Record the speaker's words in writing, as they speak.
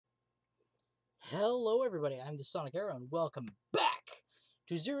Hello everybody, I'm the Sonic Arrow and welcome back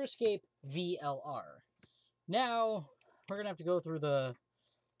to Zero Escape VLR. Now, we're going to have to go through the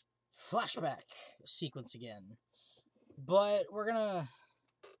flashback sequence again. But we're going to...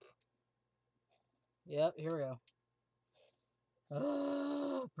 Yep, here we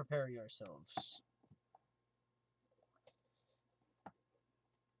go. Prepare yourselves.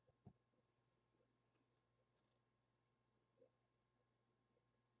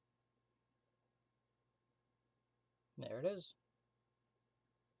 There it is.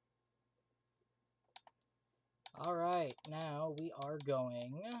 Alright, now we are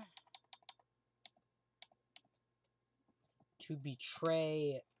going to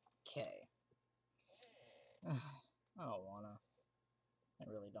betray K. I don't wanna. I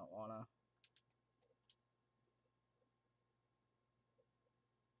really don't wanna.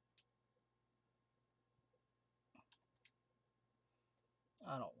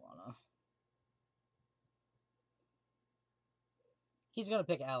 I don't wanna. He's gonna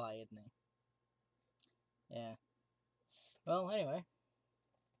pick Ally, isn't he? Yeah. Well, anyway.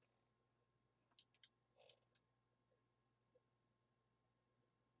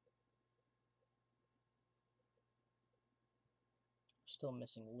 Still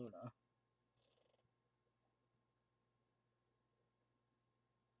missing Luna.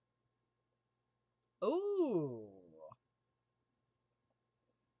 Ooh!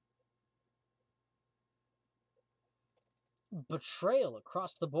 Betrayal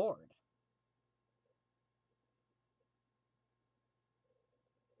across the board.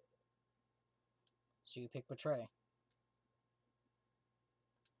 So you pick betray.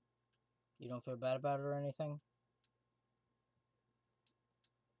 You don't feel bad about it or anything?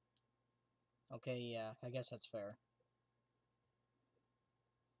 Okay, yeah, I guess that's fair.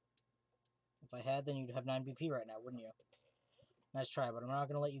 If I had, then you'd have 9 BP right now, wouldn't you? Nice try, but I'm not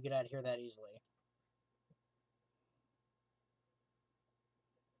going to let you get out of here that easily.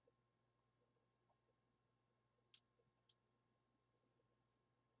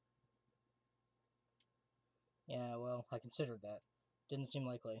 Yeah, well, I considered that. Didn't seem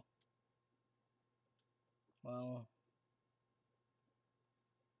likely. Well...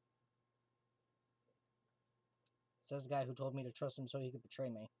 Says the guy who told me to trust him so he could betray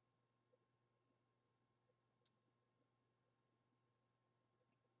me.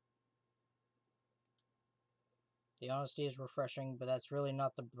 The honesty is refreshing, but that's really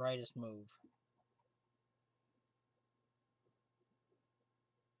not the brightest move.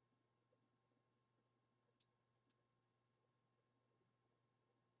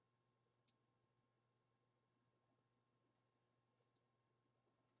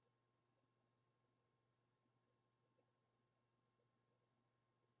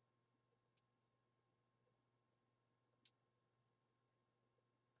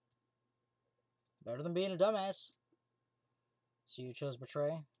 Better than being a dumbass. So you chose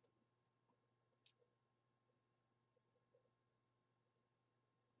betray?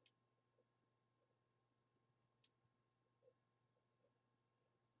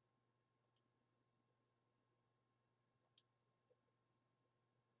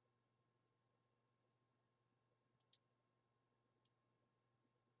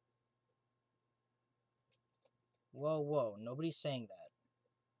 Whoa, whoa, nobody's saying that.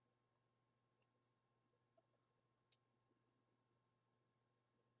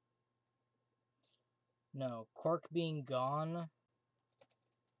 No, Quark being gone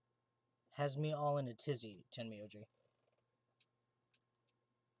has me all in a tizzy, Tenmyoji.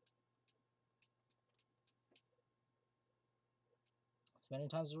 As many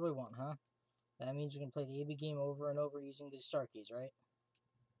times as we want, huh? That means you can play the AB game over and over using these star keys, right?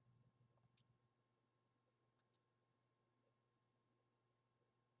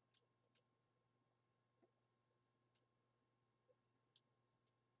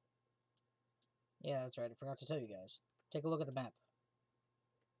 Yeah, that's right. I forgot to tell you guys. Take a look at the map.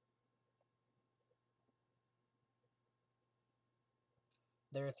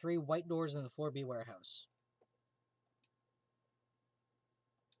 There are 3 white doors in the Floor B warehouse.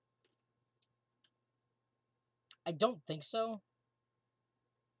 I don't think so.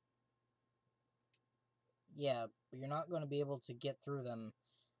 Yeah, but you're not going to be able to get through them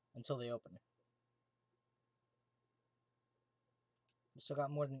until they open. You still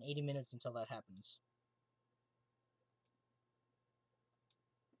got more than 80 minutes until that happens.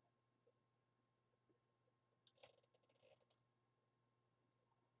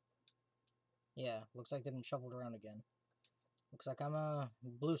 Yeah, looks like they've been shuffled around again. Looks like I'm a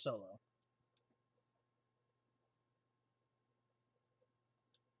blue solo.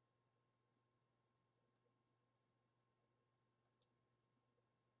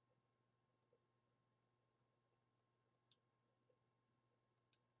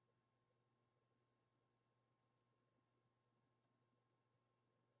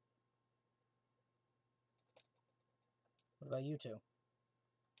 What about you two?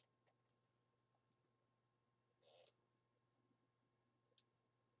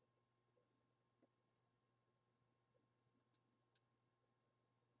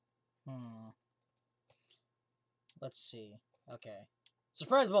 Let's see. Okay.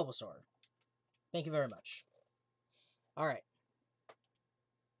 Surprise Bulbasaur. Thank you very much. Alright.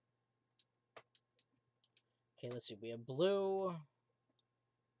 Okay, let's see. We have blue.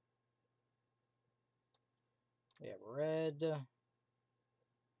 We have red.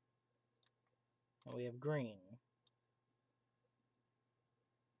 And we have green.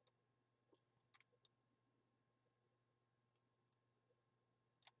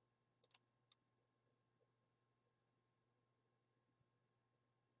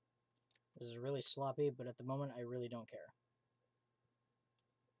 This is really sloppy, but at the moment I really don't care.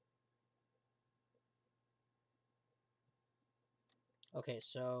 Okay,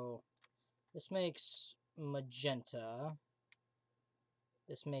 so this makes magenta.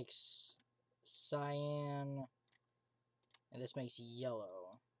 This makes cyan. And this makes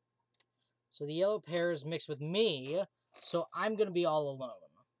yellow. So the yellow pairs mix with me, so I'm going to be all alone.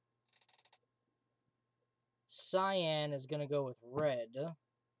 Cyan is going to go with red.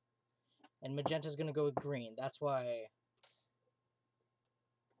 And magenta is going to go with green. That's why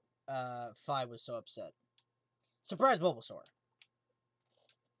Phi was so upset. Surprise Bulbasaur.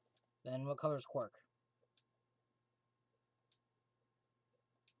 Then what color is Quark?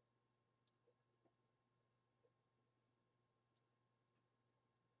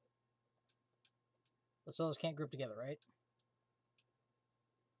 But those can't group together, right?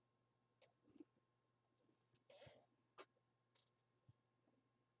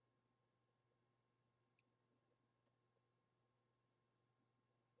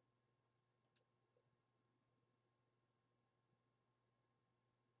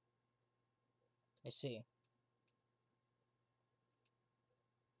 I see.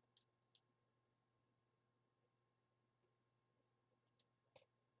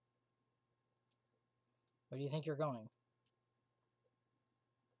 Where do you think you're going?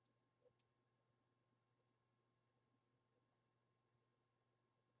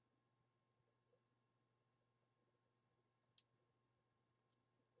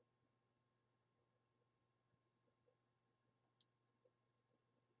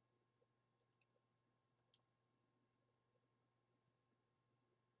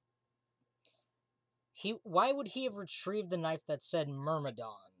 Why would he have retrieved the knife that said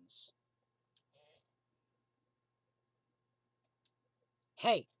Myrmidons?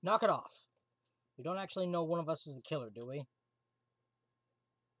 Hey, knock it off. We don't actually know one of us is the killer, do we?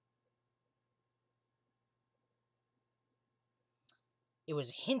 It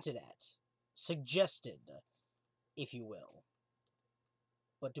was hinted at. Suggested, if you will.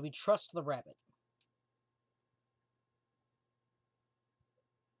 But do we trust the rabbit?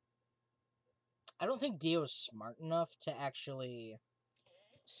 I don't think DIO's smart enough to actually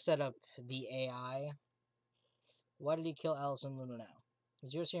set up the AI. Why did he kill Alice and Luna now?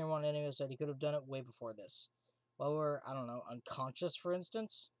 Zero Senior one anyway said he could have done it way before this. While we're, I don't know, unconscious, for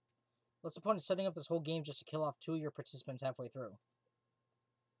instance? What's the point of setting up this whole game just to kill off 2 of your participants halfway through?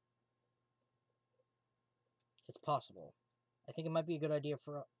 It's possible. I think it might be a good idea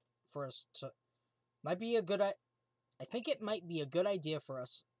for us to... I think it might be a good idea for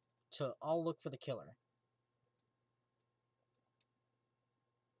us to all look for the killer.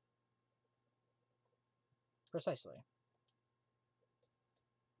 Precisely.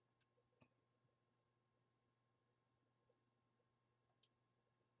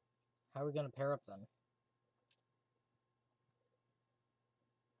 How are we going to pair up then?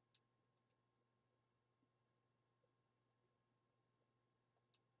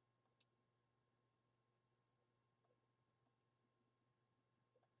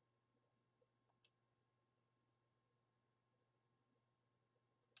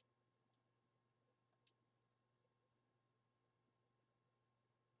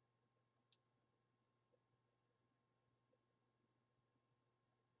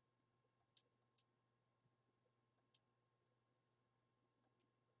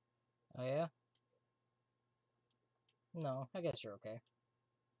 Oh, yeah? No, I guess you're okay.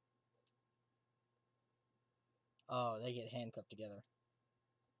 Oh, they get handcuffed together.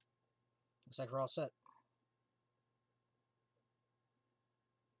 Looks like we're all set.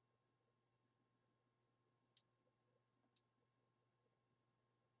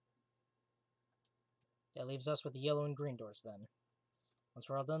 That leaves us with the yellow and green doors then. Once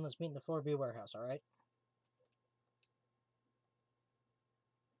we're all done, let's meet in the Floor B warehouse, alright?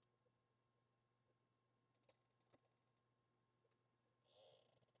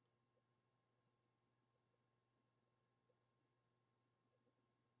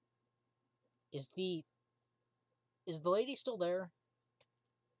 Is the lady still there?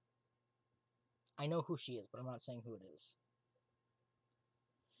 I know who she is, but I'm not saying who it is.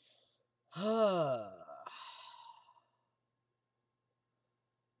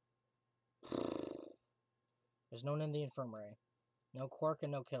 There's no one in the infirmary. No Quark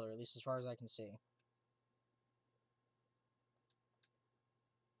and no Killer, at least as far as I can see.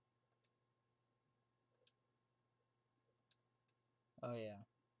 Oh, yeah.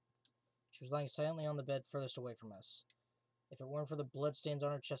 She was lying silently on the bed furthest away from us. If it weren't for the bloodstains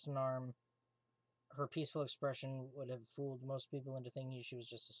on her chest and arm, her peaceful expression would have fooled most people into thinking she was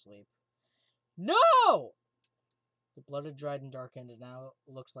just asleep. No! The blood had dried and darkened and now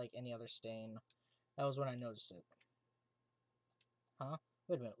looked like any other stain. That was when I noticed it. Huh?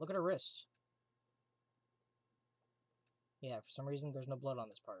 Wait a minute, look at her wrist. Yeah, for some reason there's no blood on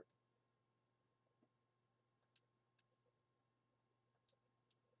this part.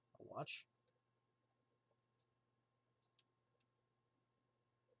 A watch?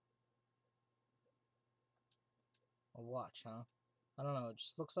 A watch, huh? I don't know, it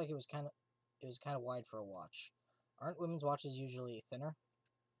just looks like it was kind of wide for a watch. Aren't women's watches usually thinner?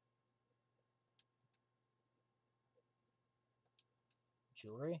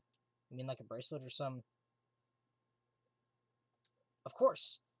 Jewelry? You mean like a bracelet or some... Of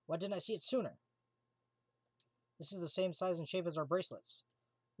course! Why didn't I see it sooner? This is the same size and shape as our bracelets.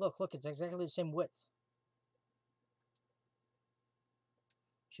 Look, it's exactly the same width.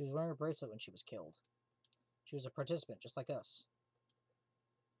 She was wearing a bracelet when she was killed. She was a participant, just like us.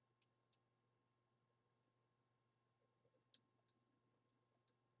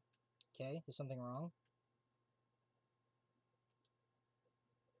 Okay, is something wrong?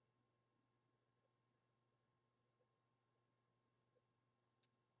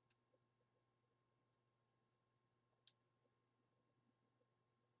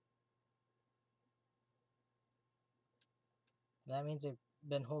 That means they've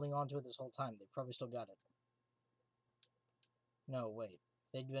been holding on to it this whole time. They've probably still got it. No, wait.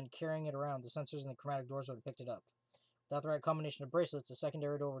 If they'd been carrying it around, the sensors in the chromatic doors would have picked it up. Without the right combination of bracelets, the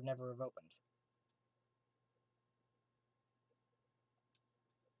secondary door would never have opened.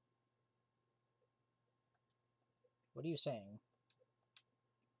 What are you saying?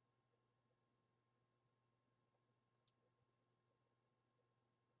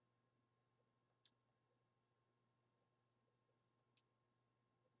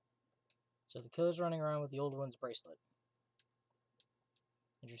 So the killer's running around with the old one's bracelet.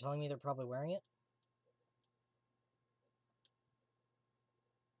 And you're telling me they're probably wearing it?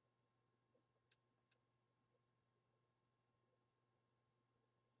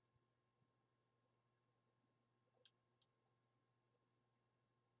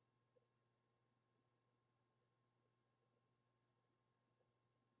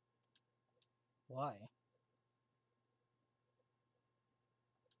 Why?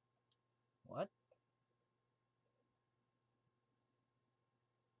 What?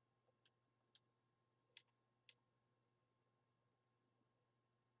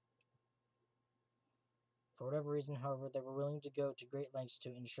 For whatever reason, however, they were willing to go to great lengths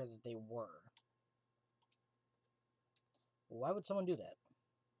to ensure that they were. Why would someone do that?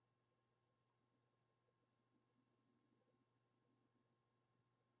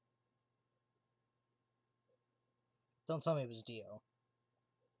 Don't tell me it was DIO.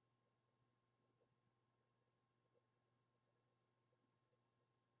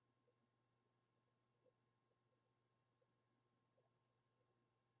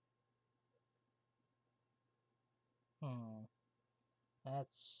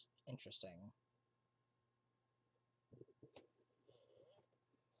 That's interesting.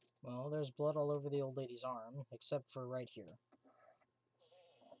 Well, there's blood all over the old lady's arm, except for right here.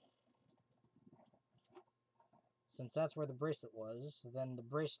 Since that's where the bracelet was, then the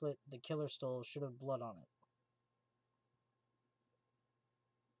bracelet the killer stole should have blood on it.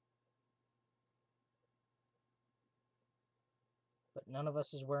 But none of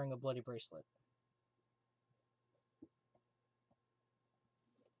us is wearing a bloody bracelet.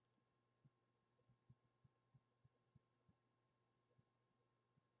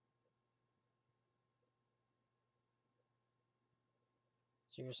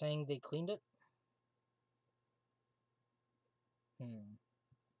 So you're saying they cleaned it?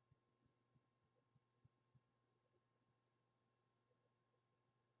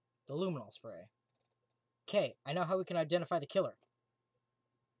 The luminol spray. Okay, I know how we can identify the killer.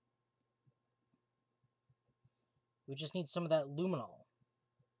 We just need some of that luminol.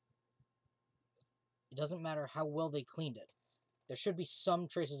 It doesn't matter how well they cleaned it. There should be some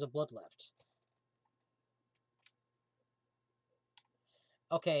traces of blood left.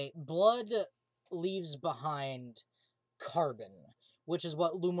 Okay, blood leaves behind carbon, which is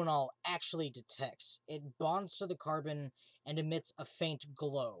what luminol actually detects. It bonds to the carbon and emits a faint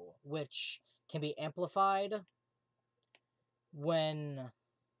glow, which can be amplified when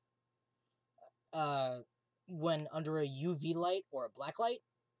under a UV light or a black light,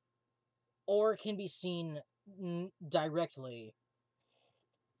 or can be seen directly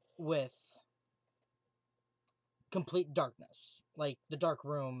with complete darkness, like the dark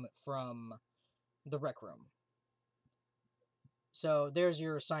room from the rec room. So there's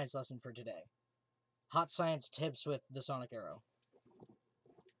your science lesson for today. Hot science tips with the sonic arrow.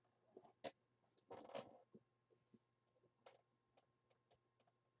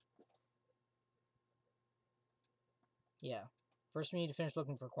 Yeah. First we need to finish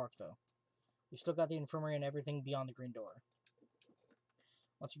looking for Quark, though. We've still got the infirmary and everything beyond the green door.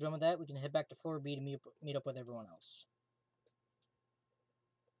 Once we're done with that, we can head back to floor B to meet up with everyone else.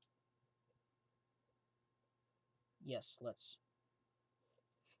 Yes, let's.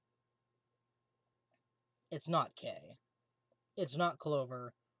 It's not Kay. It's not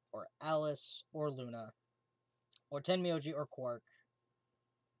Clover, or Alice, or Luna, or Tenmyoji, or Quark.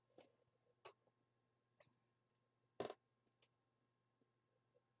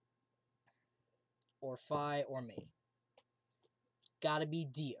 Or Phi, or me. It's gotta be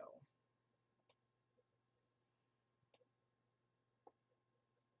Dio.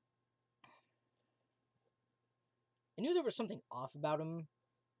 I knew there was something off about him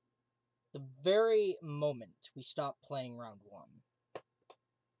the very moment we stopped playing round 1.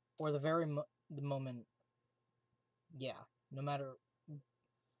 Or the very the moment... Yeah, no matter...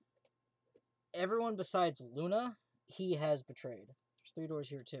 Everyone besides Luna, he has betrayed. There's 3 doors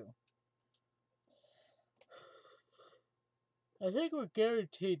here, too. I think we're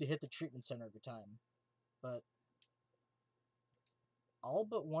guaranteed to hit the treatment center every time. But... all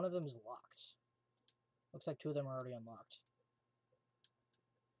but one of them is locked. Looks like 2 of them are already unlocked.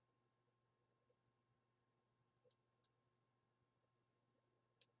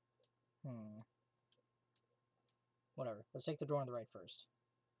 Whatever. Let's take the door on the right first.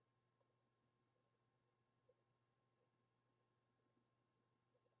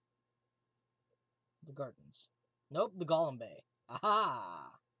 The gardens. Nope, the Golem Bay.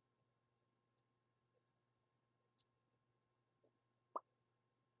 Aha!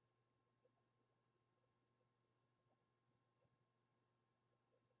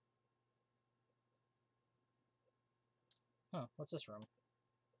 Huh, what's this room?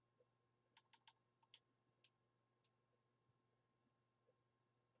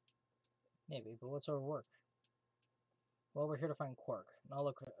 Maybe, but what's our work? Well, we're here to find Quark, and I'll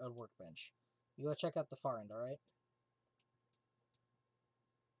look at a workbench. You go check out the far end, alright?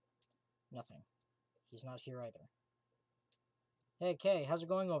 Nothing. He's not here either. Hey, Kay, how's it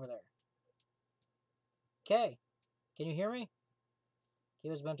going over there? Kay, can you hear me? Kay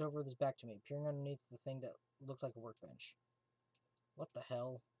was bent over with his back to me, peering underneath the thing that looked like a workbench. What the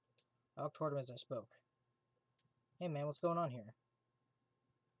hell? I walked toward him as I spoke. Hey man, what's going on here?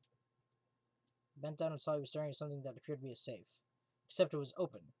 I bent down and saw he was staring at something that appeared to be a safe. Except it was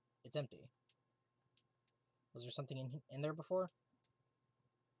open. It's empty. Was there something in there before?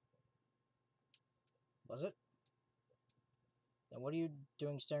 Was it? Then what are you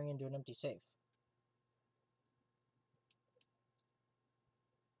doing staring into an empty safe?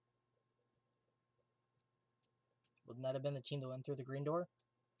 Wouldn't that have been the team that went through the green door?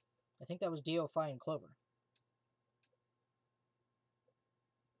 I think that was DIO, Phi, and Clover.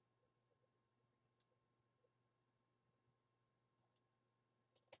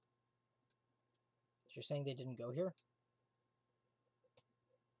 You're saying they didn't go here?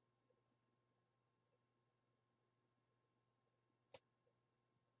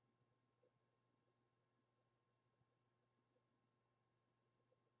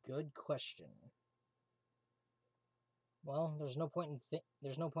 Good question. Well, there's no point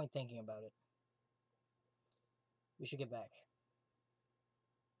thinking about it. We should get back.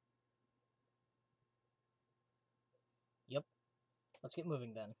 Yep. Let's get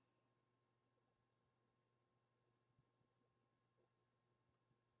moving then.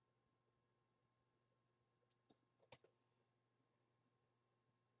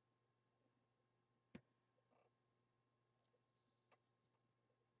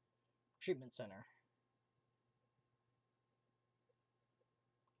 Treatment center.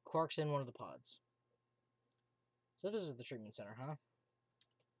 Quark's in one of the pods. So this is the treatment center, huh?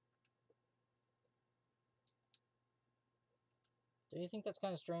 Do you think that's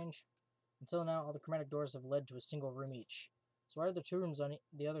kind of strange? Until now, all the chromatic doors have led to a single room each. So why are there 2 rooms on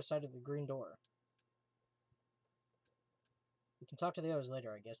the other side of the green door? We can talk to the others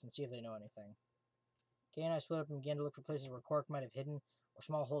later, I guess, and see if they know anything. Kay and I split up and began to look for places where Quark might have hidden, or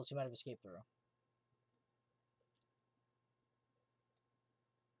small holes he might have escaped through.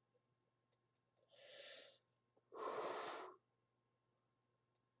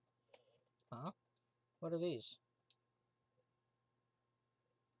 Huh? What are these?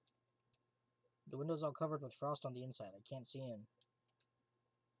 The window's all covered with frost on the inside. I can't see in.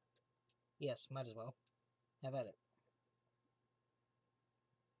 Yes, might as well. Have at it.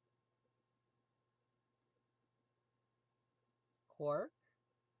 Quark?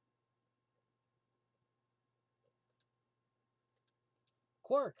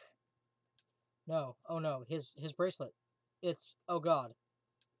 Quark! No. Oh no. His bracelet. It's... Oh god.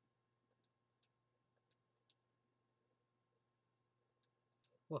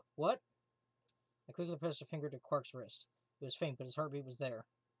 What? I quickly pressed a finger to Quark's wrist. It was faint, but his heartbeat was there.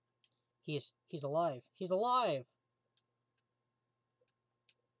 He's alive. He's alive!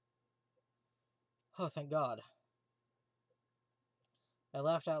 Oh, thank God. I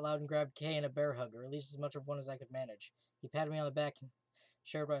laughed out loud and grabbed Kay in a bear hug, or at least as much of one as I could manage. He patted me on the back and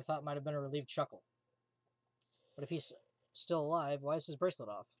shared what I thought might have been a relieved chuckle. But if he's still alive, why is his bracelet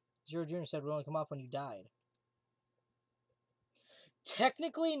off? Zero Jr. said it would only come off when you died.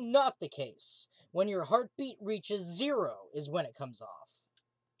 Technically not the case. When your heartbeat reaches 0 is when it comes off.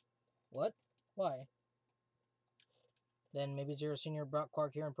 What? Why? Then maybe Zero Sr. brought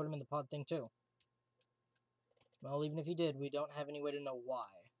Quark here and put him in the pod thing too. Well, even if he did, we don't have any way to know why.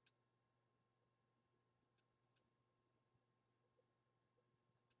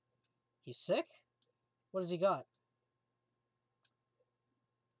 He's sick? What has he got?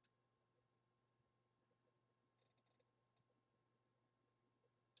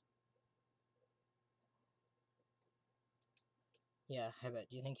 Yeah, I bet.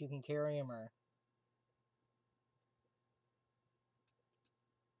 Do you think you can carry him, or...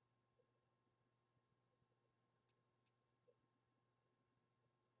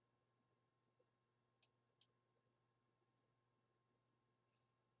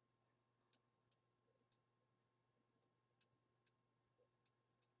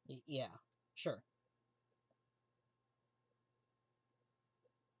 Yeah, sure.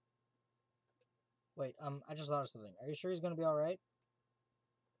 Wait, I just thought of something. Are you sure he's gonna be alright?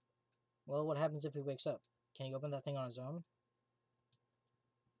 Well, what happens if he wakes up? Can he open that thing on his own?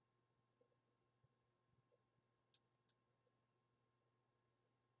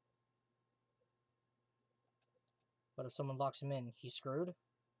 But if someone locks him in, he's screwed?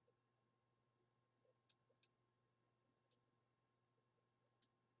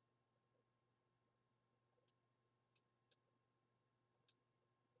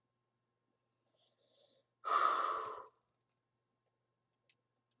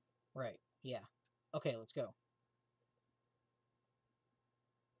 Right, yeah. Okay, let's go.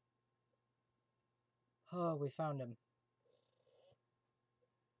 Oh, we found him.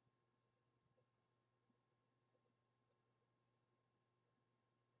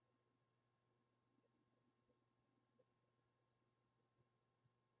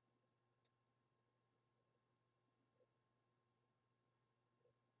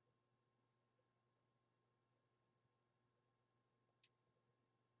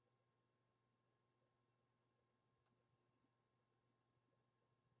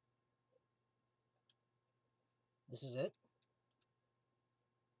 This is it?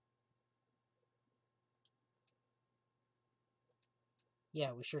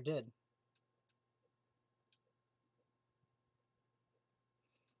 Yeah, we sure did.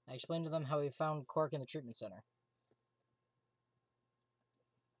 I explained to them how we found Quark in the treatment center.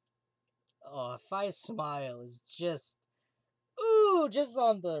 Oh, Phi's smile is just... Ooh, just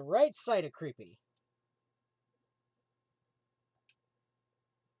on the right side of creepy.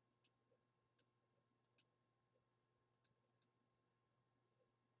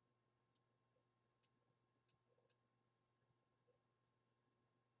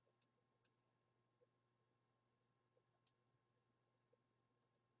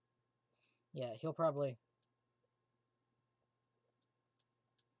 Yeah, he'll probably...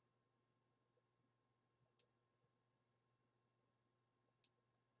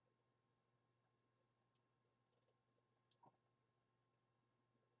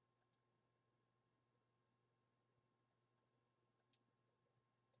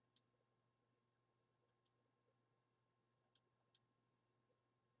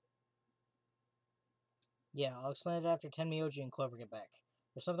 Yeah, I'll explain it after Tenmyoji and Clover get back.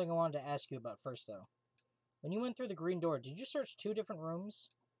 There's something I wanted to ask you about first, though. When you went through the green door, did you search 2 different rooms?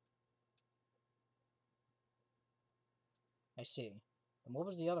 I see. And what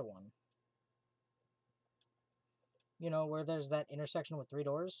was the other one? You know, where there's that intersection with 3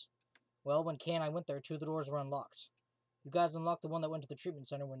 doors? Well, when Kay and I went there, 2 of the doors were unlocked. You guys unlocked the one that went to the treatment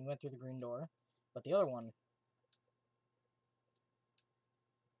center when you went through the green door, but the other one...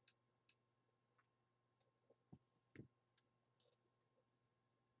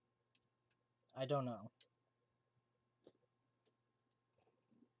 I don't know.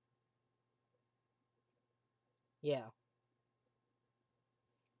 Yeah.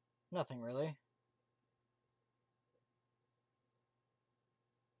 Nothing, really.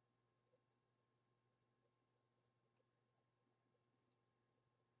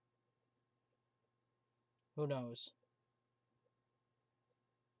 Who knows?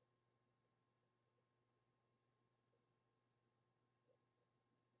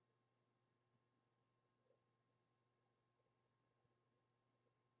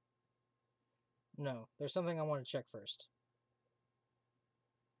 No, there's something I want to check first.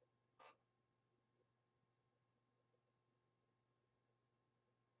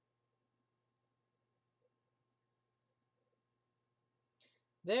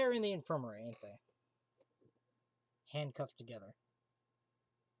 They're in the infirmary, ain't they? Handcuffed together.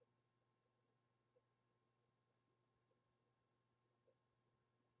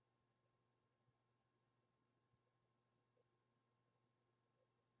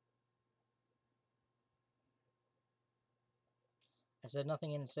 I said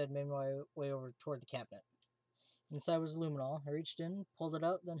nothing and instead made my way over toward the cabinet. Inside was luminol. I reached in, pulled it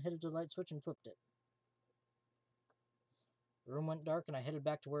out, then hit a light switch and flipped it. The room went dark and I headed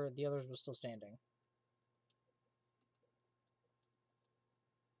back to where the others were still standing.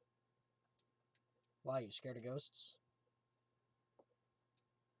 Why, you scared of ghosts?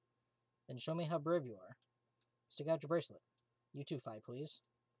 Then show me how brave you are. Stick out your bracelet. You too, Fi, please.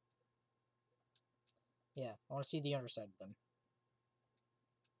 Yeah, I want to see the underside of them.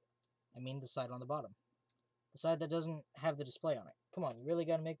 I mean the side on the bottom. The side that doesn't have the display on it. Come on, you really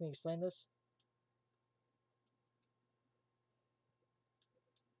gotta make me explain this?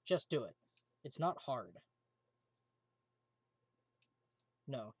 Just do it. It's not hard.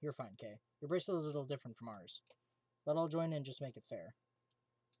 No, you're fine, Kay. Your bracelet is a little different from ours. But I'll join in just to make it fair.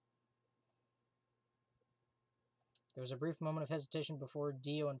 There was a brief moment of hesitation before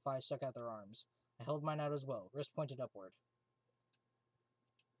Dio and Fi stuck out their arms. I held mine out as well, wrist pointed upward.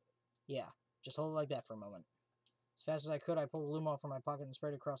 Yeah, just hold it like that for a moment. As fast as I could, I pulled the luminol from my pocket and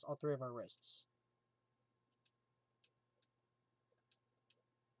sprayed it across all 3 of our wrists.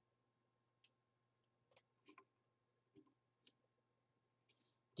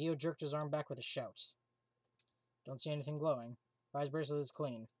 Dio jerked his arm back with a shout. Don't see anything glowing. Fi's bracelet is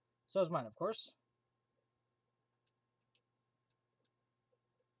clean. So is mine, of course.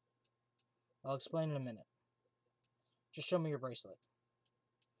 I'll explain in a minute. Just show me your bracelet.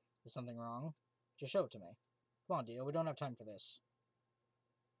 Is something wrong? Just show it to me. Come on, Dio, we don't have time for this.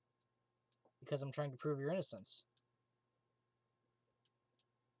 Because I'm trying to prove your innocence.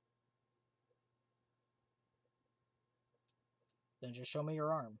 Then just show me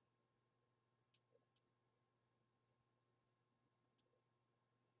your arm.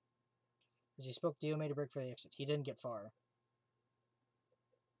 As he spoke, Dio made a break for the exit. He didn't get far.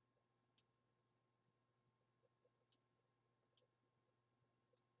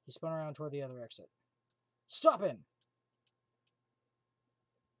 He spun around toward the other exit. Stop him!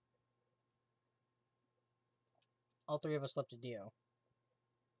 All 3 of us leapt at Dio.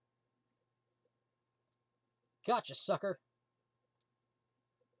 Gotcha, sucker!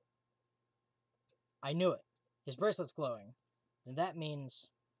 I knew it. His bracelet's glowing. Then that means...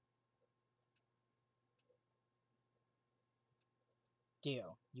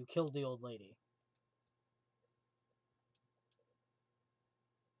 Dio, you killed the old lady.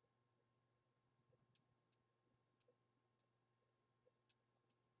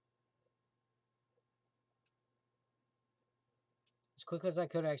 As quickly as I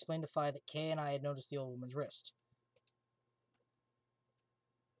could, I explained to Fi that Kay and I had noticed the old woman's wrist.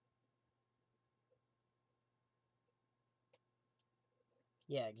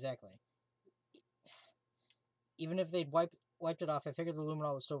 Yeah, exactly. Even if they'd wiped it off, I figured the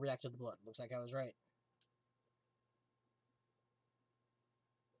luminol would still react to the blood. Looks like I was right.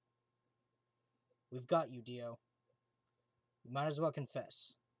 We've got you, Dio. You might as well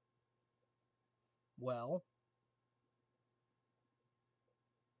confess. Well...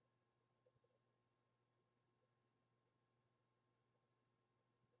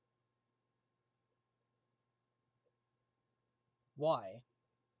 Why?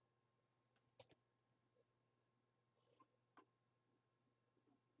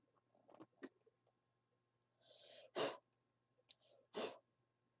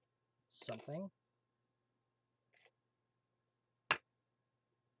 Something?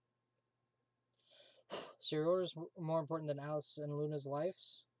 So your orders were more important than Alice and Luna's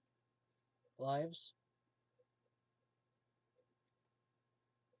lives? Lives?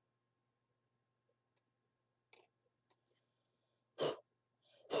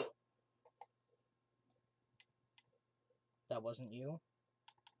 That wasn't you?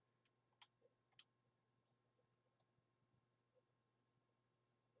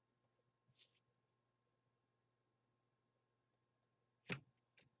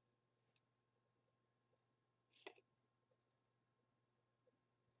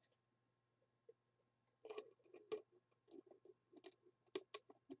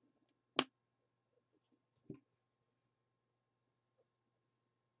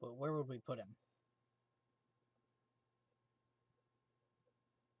 But where would we put him?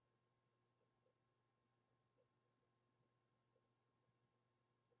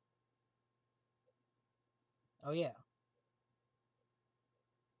 Oh, yeah.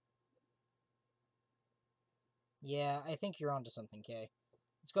 Yeah, I think you're onto something, Kay.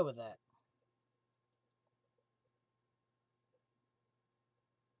 Let's go with that.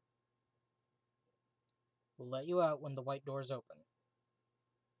 We'll let you out when the white door's open.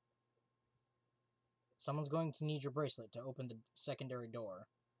 Someone's going to need your bracelet to open the secondary door.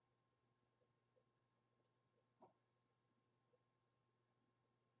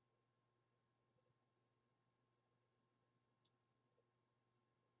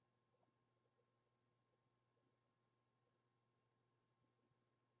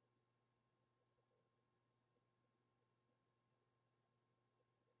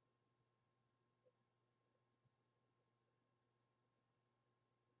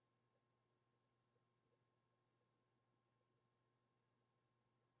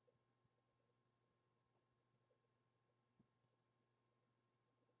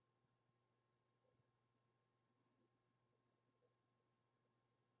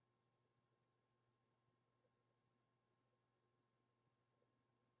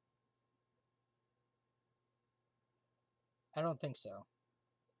 I don't think so.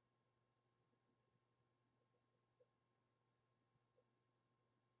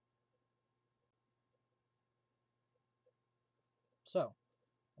 So,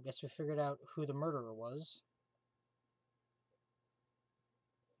 I guess we figured out who the murderer was.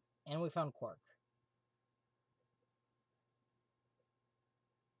 And we found Quark.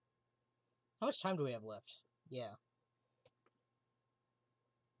 How much time do we have left? Yeah.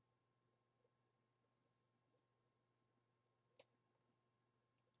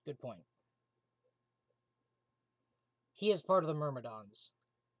 Good point. He is part of the Myrmidons.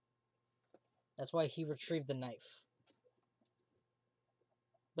 That's why he retrieved the knife.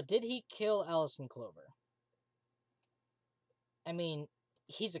 But did he kill Alice and Clover? I mean,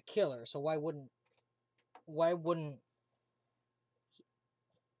 he's a killer, so why wouldn't...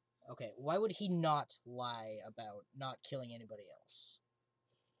 Okay, why would he not lie about not killing anybody else?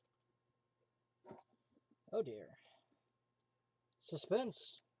 Oh dear.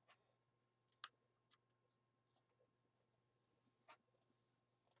 Suspense.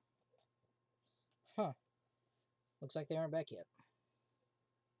 Huh. Looks like they aren't back yet.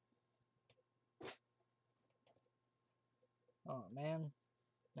 Oh, man.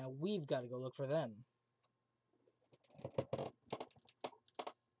 Now we've got to go look for them.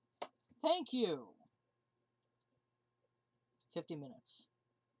 Thank you! 50 minutes.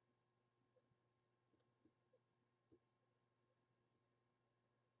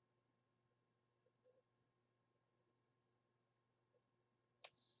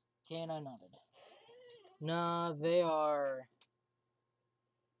 Okay, and I nodded. Nah, they are...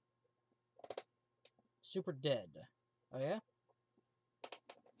 super dead. Oh, yeah?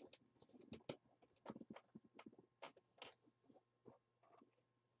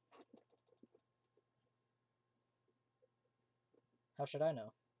 How should I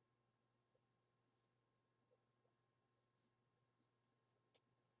know?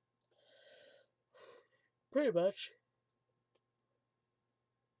 Pretty much.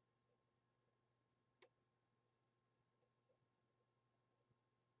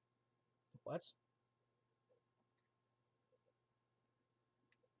 What?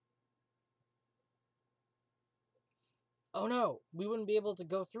 Oh no! We wouldn't be able to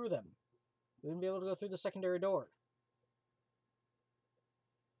go through them. We wouldn't be able to go through the secondary door.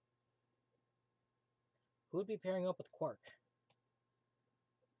 Who would be pairing up with Quark?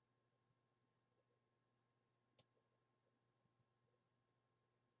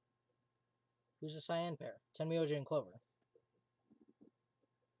 Who's the cyan pair? Tenmyoji and Clover.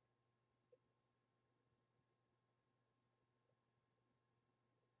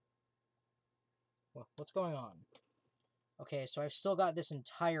 What's going on? Okay, so I've still got this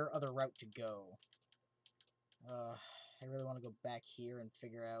entire other route to go. I really want to go back here and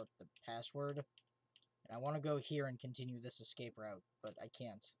figure out the password. And I want to go here and continue this escape route, but I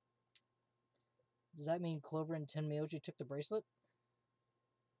can't. Does that mean Clover and Tenmyoji took the bracelet?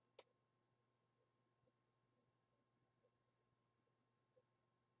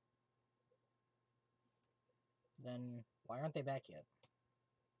 Then why aren't they back yet?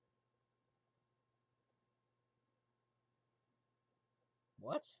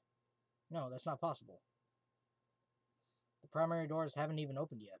 What? No, that's not possible. The primary doors haven't even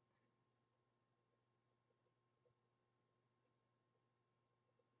opened yet.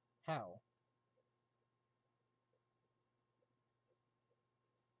 How?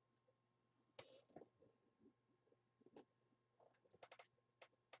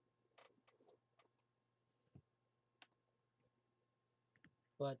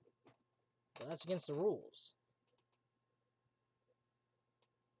 But that's against the rules.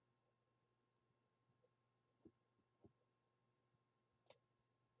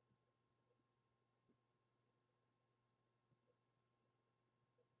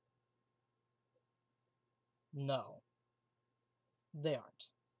 No, they aren't.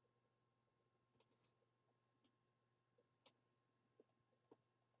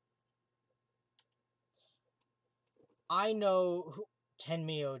 I know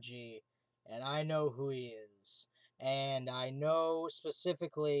Tenmyoji, and I know who he is. And I know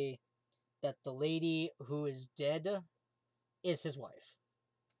specifically that the lady who is dead is his wife.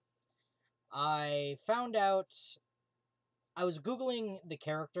 I found out... I was Googling the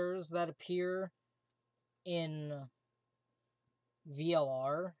characters that appear in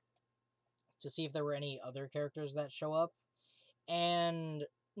VLR to see if there were any other characters that show up. And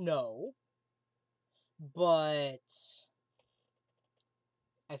no. But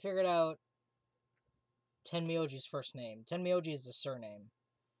I figured out Tenmyoji's first name. Tenmyoji is the surname.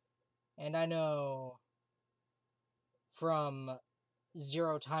 And I know from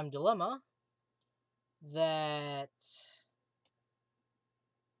Zero Time Dilemma that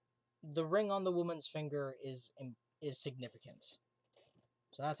the ring on the woman's finger is significant.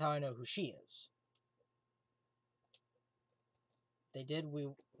 So that's how I know who she is. If they did, we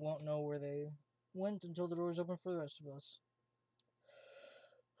won't know where they went until the doors open for the rest of us.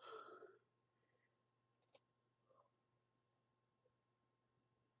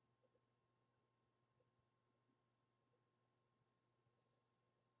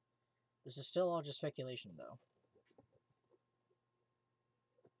 This is still all just speculation, though.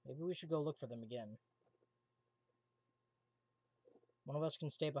 Maybe we should go look for them again. One of us can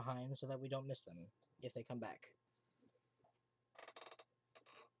stay behind so that we don't miss them if they come back.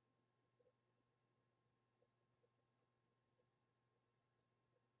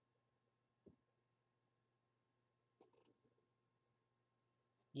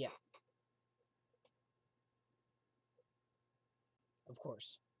 Yeah. Of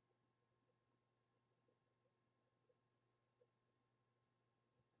course.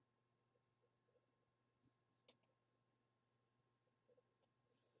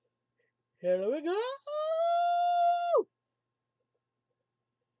 Here we go!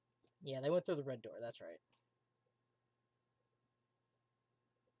 Yeah, they went through the red door, that's right.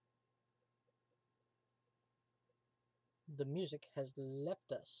 The music has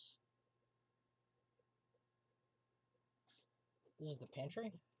left us. This is the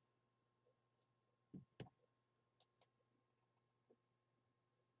pantry?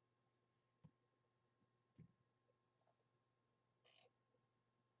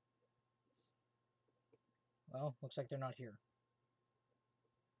 Well, looks like they're not here.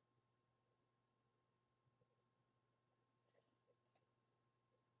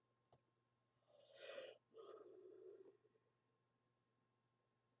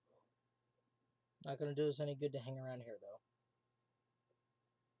 Not gonna do us any good to hang around here, though.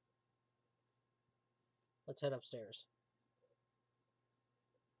 Let's head upstairs.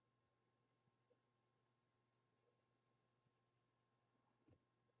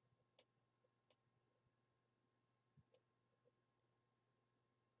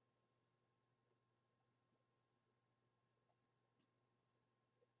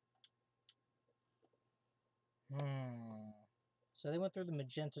 So they went through the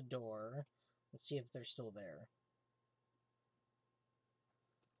magenta door. Let's see if they're still there.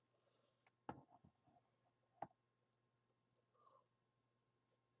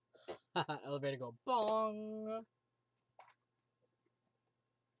 Elevator go bong!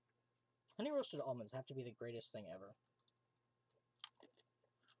 Honey roasted almonds have to be the greatest thing ever.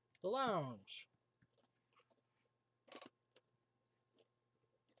 The lounge.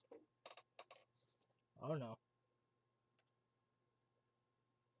 Oh no.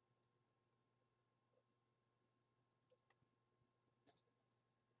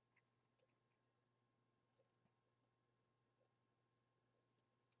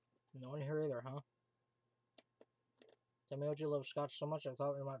 No one here either, huh? Tell me what you love scotch so much I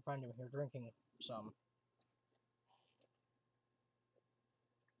thought we might find him here drinking some.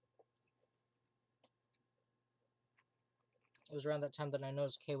 It was around that time that I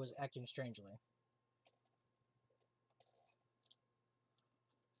noticed Kay was acting strangely.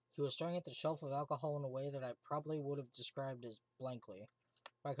 He was staring at the shelf of alcohol in a way that I probably would have described as blankly,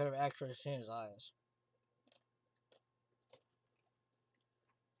 if I could have actually seen his eyes.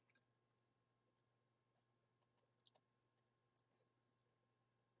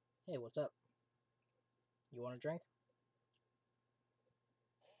 Hey, what's up? You want a drink?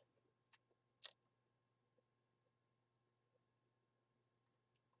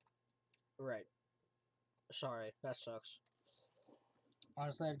 Right. Sorry, that sucks.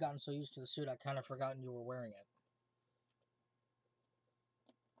 Honestly, I'd gotten so used to the suit I kind of forgotten you were wearing it.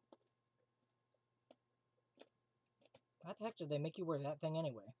 How the heck did they make you wear that thing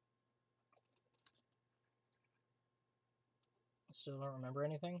anyway? Still don't remember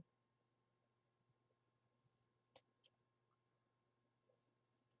anything?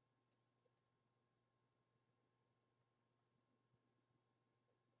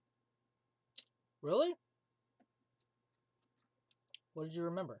 Really? What did you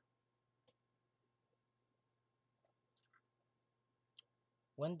remember?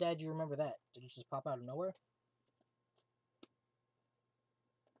 When did you remember that? Did it just pop out of nowhere?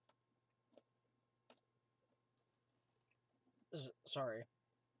 Sorry.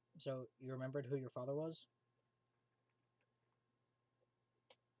 So, you remembered who your father was?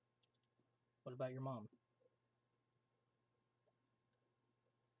 What about your mom?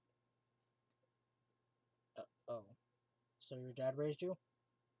 Oh. So your dad raised you?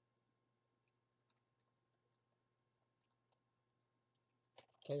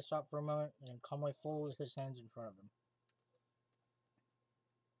 Kay stopped for a moment and calmly folded his hands in front of him.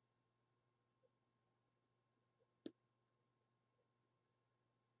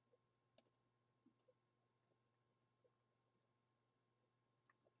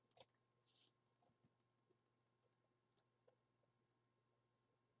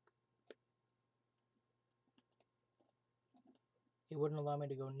 He wouldn't allow me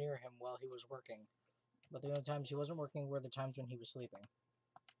to go near him while he was working, but the only times he wasn't working were the times when he was sleeping.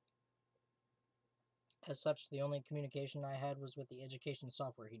 As such, the only communication I had was with the education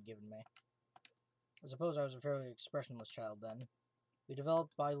software he'd given me. I suppose I was a fairly expressionless child then. We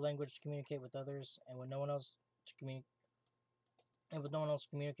developed body language to communicate with others, and with no one else to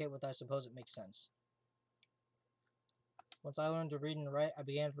communicate with, I suppose it makes sense. Once I learned to read and write, I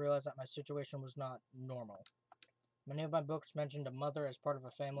began to realize that my situation was not normal. Many of my books mentioned a mother as part of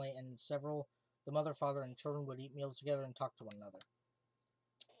a family, and several, the mother, father, and children would eat meals together and talk to one another.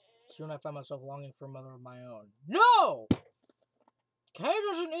 Soon I found myself longing for a mother of my own. No! Kay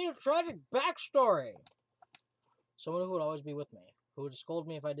doesn't need a tragic backstory! Someone who would always be with me, who would scold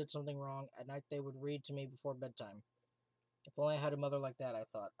me if I did something wrong. At night they would read to me before bedtime. If only I had a mother like that, I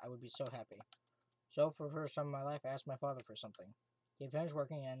thought, I would be so happy. So, for the first time in my life, I asked my father for something. He had finished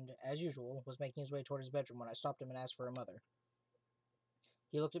working and, as usual, was making his way toward his bedroom when I stopped him and asked for a mother.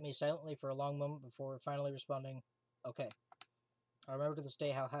 He looked at me silently for a long moment before finally responding, okay. I remember to this day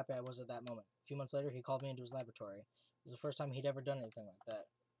how happy I was at that moment. A few months later, he called me into his laboratory. It was the first time he'd ever done anything like that.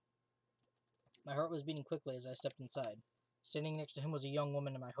 My heart was beating quickly as I stepped inside. Standing next to him was a young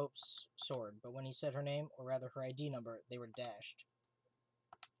woman, and my hopes soared, but when he said her name, or rather her ID number, they were dashed.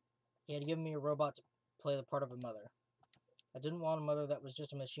 He had given me a robot to play the part of a mother. I didn't want a mother that was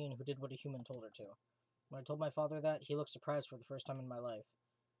just a machine who did what a human told her to. When I told my father that, he looked surprised for the first time in my life.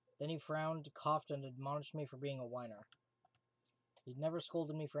 Then he frowned, coughed, and admonished me for being a whiner. He'd never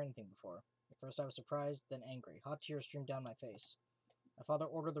scolded me for anything before. At first I was surprised, then angry. Hot tears streamed down my face. My father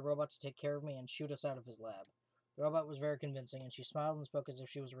ordered the robot to take care of me and shoot us out of his lab. The robot was very convincing, and she smiled and spoke as if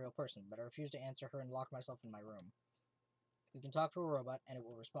she was a real person, but I refused to answer her and locked myself in my room. You can talk to a robot, and it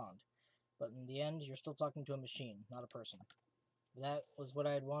will respond. But in the end, you're still talking to a machine, not a person. If that was what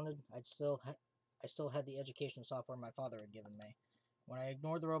I had wanted, I still had the education software my father had given me. When I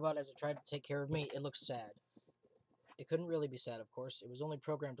ignored the robot as it tried to take care of me, it looked sad. It couldn't really be sad, of course. It was only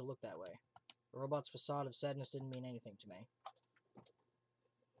programmed to look that way. The robot's facade of sadness didn't mean anything to me.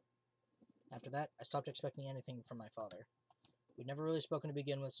 After that, I stopped expecting anything from my father. We'd never really spoken to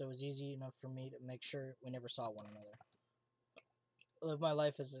begin with, so it was easy enough for me to make sure we never saw one another. I lived my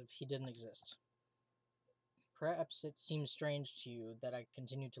life as if he didn't exist. Perhaps it seems strange to you that I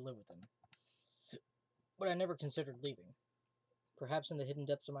continued to live with him. But I never considered leaving. Perhaps in the hidden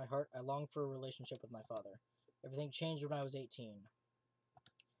depths of my heart, I longed for a relationship with my father. Everything changed when I was 18.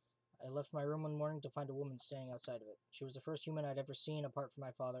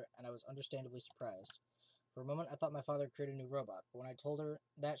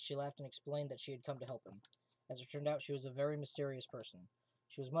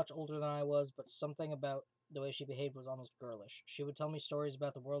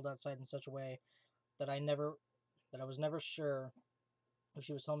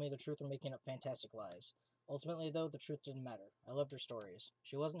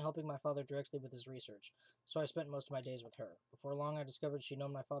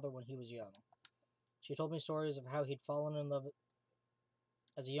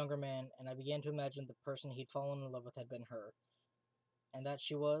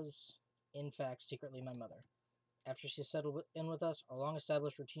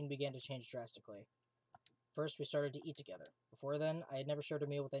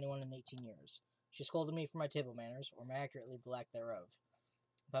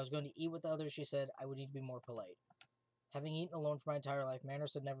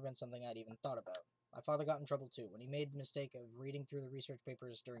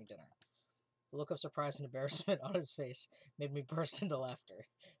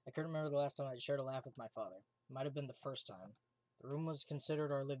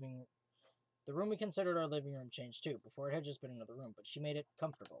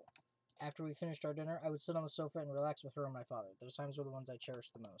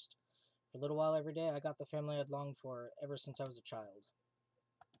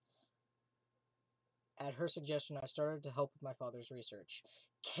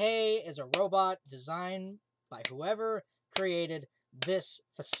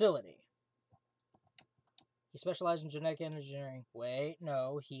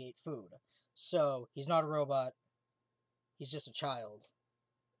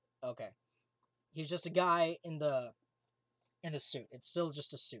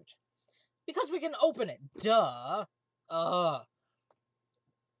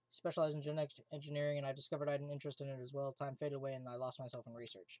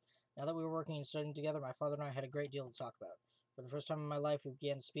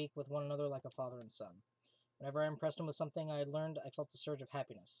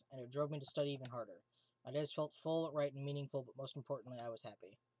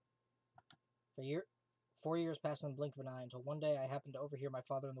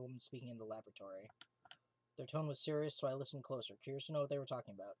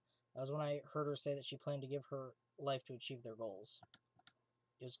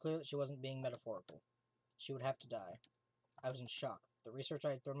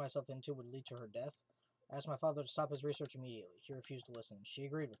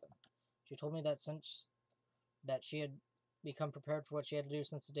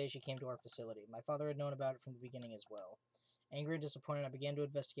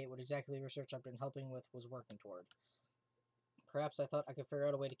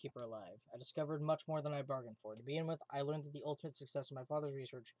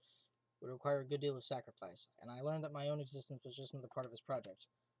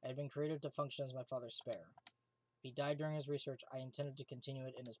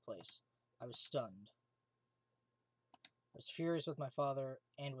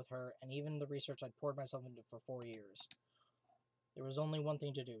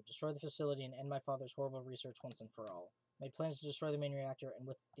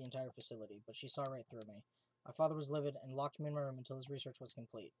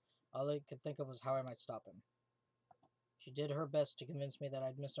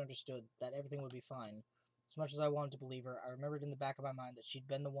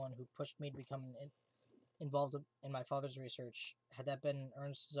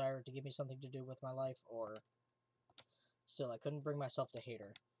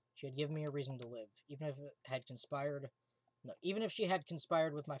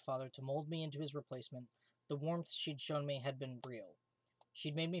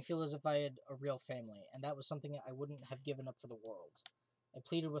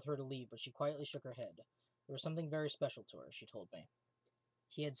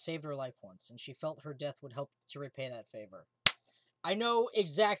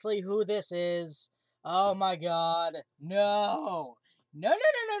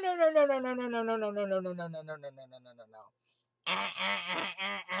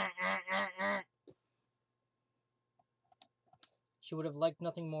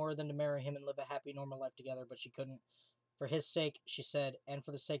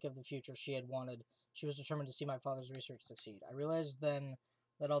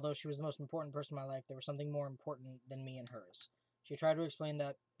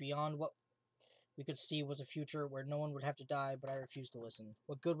 we could see was a future where no one would have to die, but I refused to listen.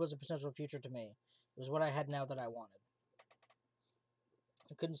 What good was a potential future to me? It was what I had now that I wanted.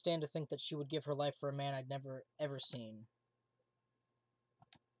 I couldn't stand to think that she would give her life for a man I'd never, ever seen.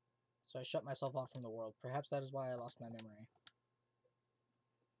 So I shut myself off from the world. Perhaps that is why I lost my memory.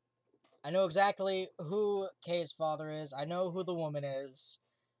 I know exactly who Kay's father is. I know who the woman is.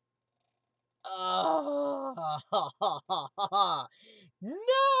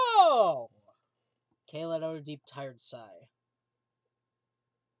 No! Kay let out a deep, tired sigh.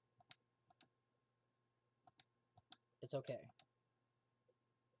 It's okay.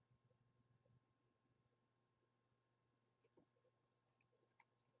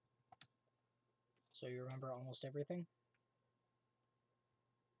 So you remember almost everything?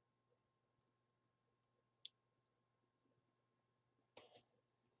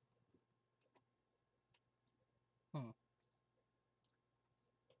 Hmm.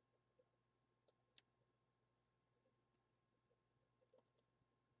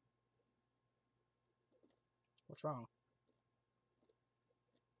 What's wrong?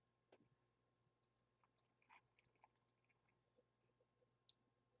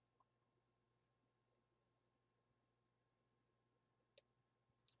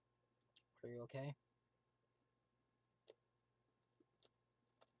 Are you okay?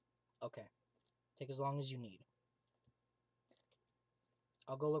 Okay. Take as long as you need.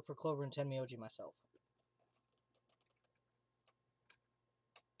 I'll go look for Clover and Tenmyoji myself.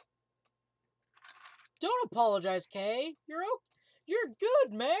 Don't apologize, Kay. You're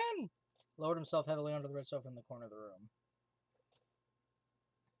good, man. Lowered himself heavily onto the red sofa in the corner of the room.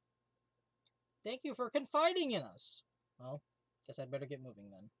 Thank you for confiding in us. Well, guess I'd better get moving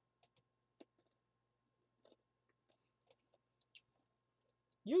then.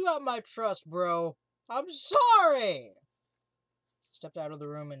 You got my trust, bro. I'm sorry. Stepped out of the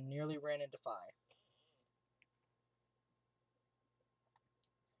room and nearly ran into Phi.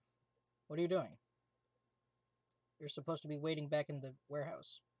 What are you doing? You're supposed to be waiting back in the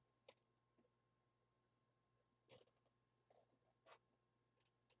warehouse.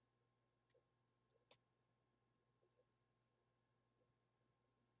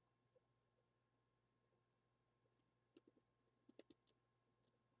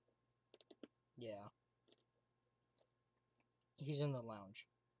 Yeah. He's in the lounge.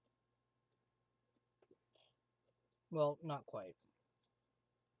 Well, not quite.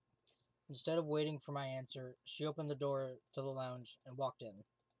 Instead of waiting for my answer, she opened the door to the lounge and walked in.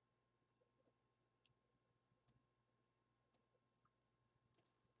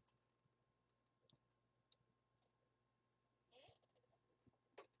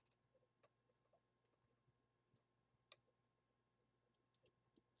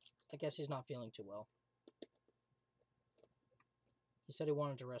 I guess he's not feeling too well. He said he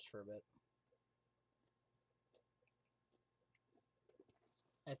wanted to rest for a bit.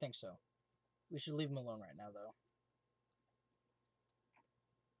 I think so. We should leave him alone right now, though.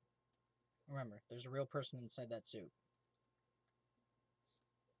 Remember, there's a real person inside that suit.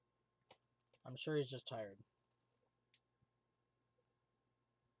 I'm sure he's just tired.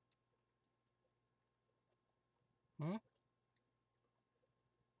 Hmm?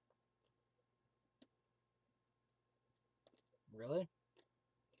 Really?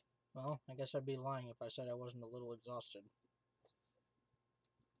 Well, I guess I'd be lying if I said I wasn't a little exhausted.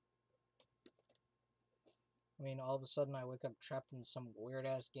 I mean, all of a sudden I wake up trapped in some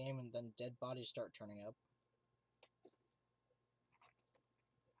weird-ass game and then dead bodies start turning up.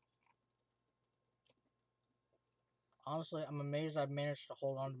 Honestly, I'm amazed I've managed to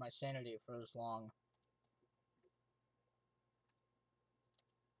hold on to my sanity for this long.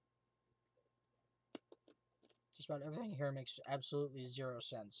 Just about everything here makes absolutely zero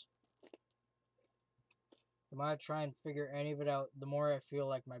sense. The more I try and figure any of it out, the more I feel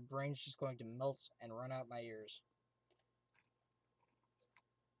like my brain's just going to melt and run out my ears.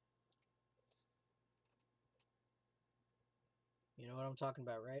 You know what I'm talking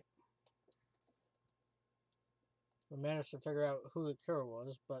about, right? We managed to figure out who the killer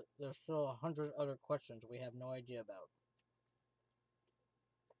was, but there's still 100 other questions we have no idea about.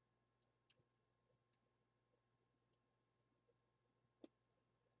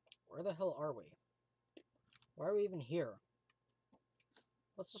 Where the hell are we? Why are we even here?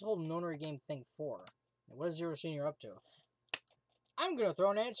 What's this whole nonary game thing for? And what is Zero Senior up to? I'm gonna throw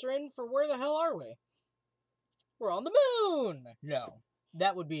an answer in for where the hell are we? We're on the moon! No.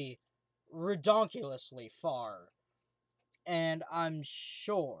 That would be redonkulously far. And I'm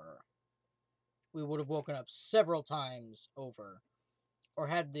sure we would have woken up several times over, or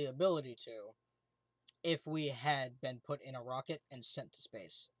had the ability to, if we had been put in a rocket and sent to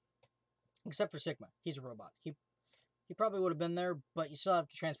space. Except for Sigma. He's a robot. He probably would have been there, but you still have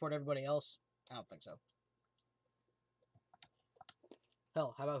to transport everybody else. I don't think so.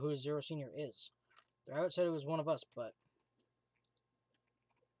 Hell, how about who Zero Senior is? The rabbit said it was one of us, but...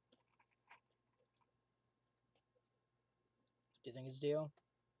 Do you think it's Dio?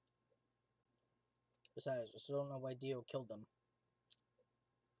 Besides, I still don't know why Dio killed them.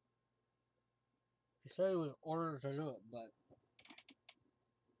 He said it was ordered to do it, but...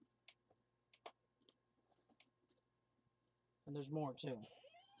 And there's more, too.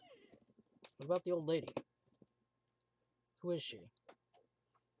 What about the old lady? Who is she?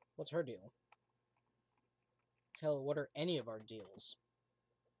 What's her deal? Hell, what are any of our deals?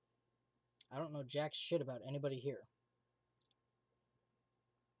 I don't know jack shit about anybody here.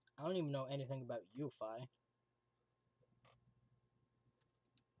 I don't even know anything about you, Phi.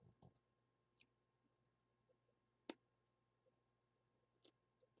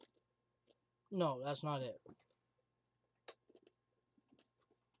 No, that's not it.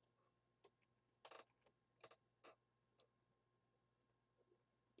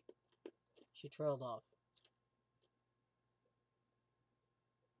 She trailed off.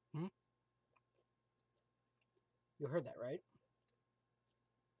 Hmm? You heard that, right?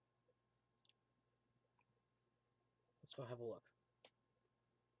 Let's go have a look.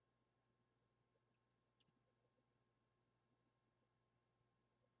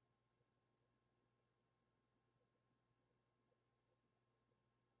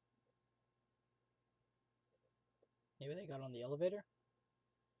 Maybe they got on the elevator?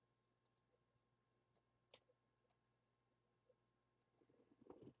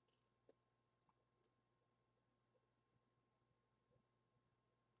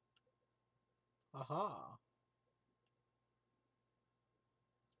 Aha.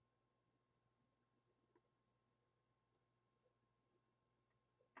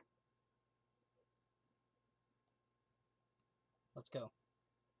 Let's go.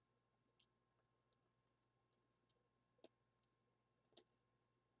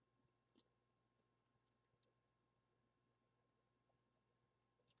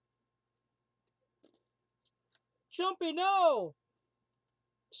 Jumpy, no!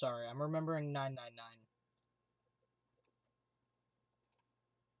 Sorry, I'm remembering 999.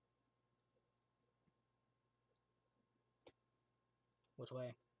 Which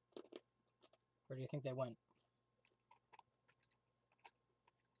way? Where do you think they went?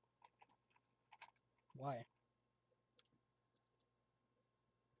 Why?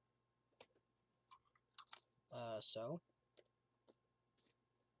 So?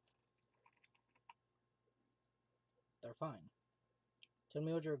 They're fine. Tin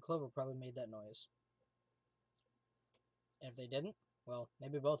Mildred and Clover probably made that noise. And if they didn't, well,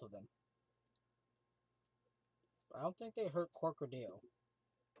 maybe both of them. But I don't think they hurt Quark or Dio.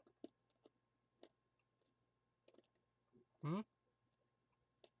 Hmm?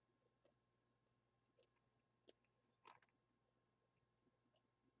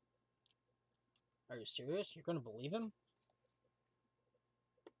 Are you serious? You're gonna believe him?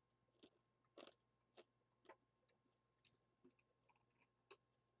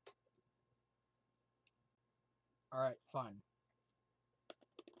 Alright, fine.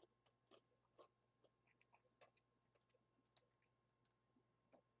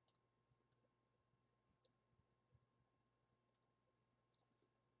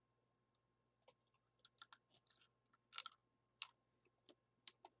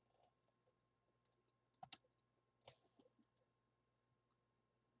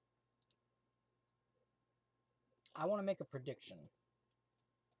 I want to make a prediction.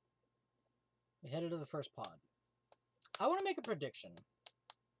 We headed to the first pod. I want to make a prediction.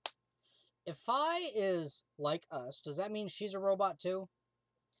 If Phi is like us, does that mean she's a robot too?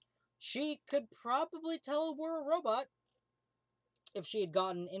 She could probably tell we're a robot if she had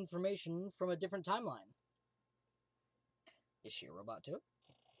gotten information from a different timeline. Is she a robot too?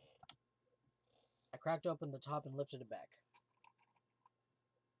 I cracked open the top and lifted it back.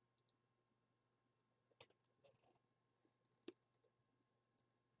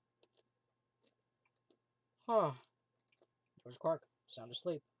 Huh. Where's Quark? Sound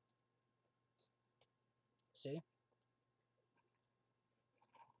asleep. See?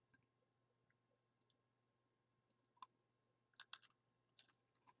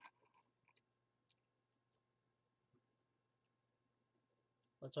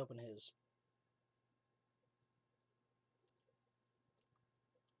 Let's open his.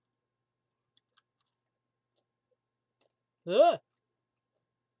 Ugh!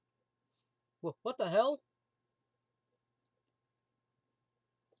 What the hell?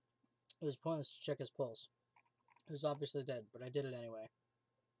 It was pointless to check his pulse. He was obviously dead, but I did it anyway.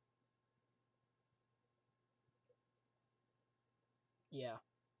 Yeah,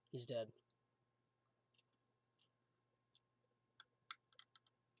 he's dead.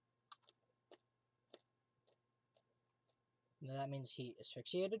 Now that means he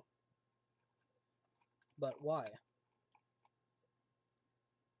asphyxiated? But why?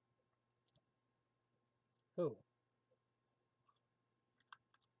 Who?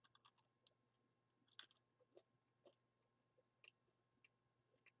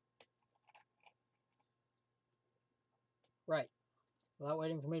 Right. Without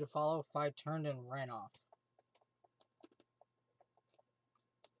waiting for me to follow, Phi turned and ran off.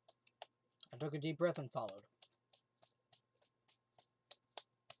 I took a deep breath and followed.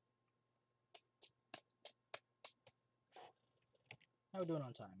 How are we doing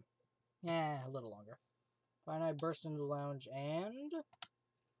on time? A little longer. Phi and I burst into the lounge and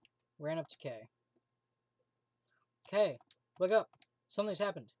ran up to Kay. Kay, wake up! Something's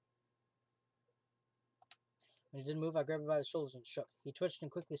happened. When he didn't move, I grabbed him by the shoulders and shook. He twitched and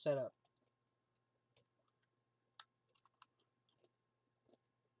quickly sat up.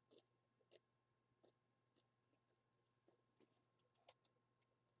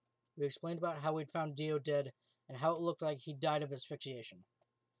 We explained about how we'd found Dio dead and how it looked like he died of asphyxiation.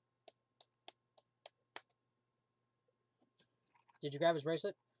 Did you grab his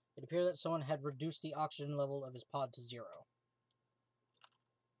bracelet? It appeared that someone had reduced the oxygen level of his pod to 0.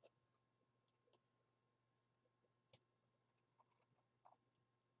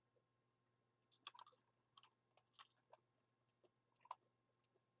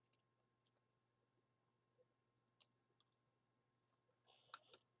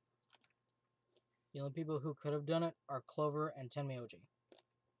 The only people who could have done it are Clover and Tenmyoji.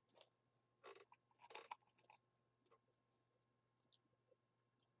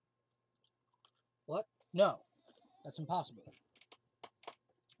 What? No. That's impossible.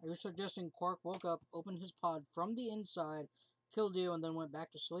 Are you suggesting Quark woke up, opened his pod from the inside, killed Dio, and then went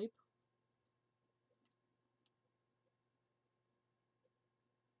back to sleep?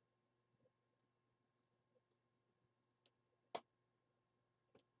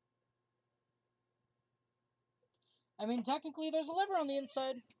 I mean, technically, there's a lever on the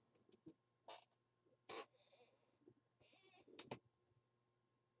inside.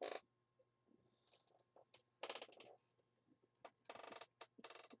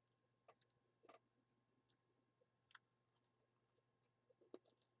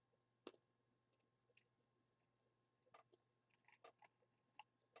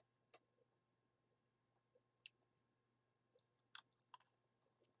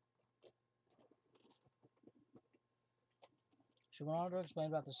 She went on to explain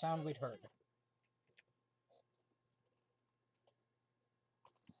about the sound we'd heard.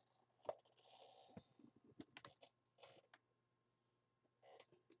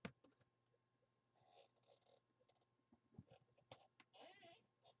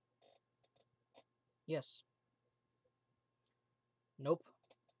 Yes. Nope.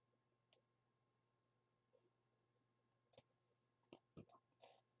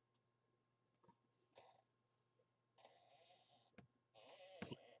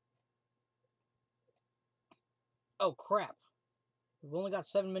 Oh, crap. We've only got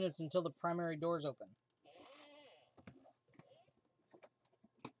 7 minutes until the primary doors open.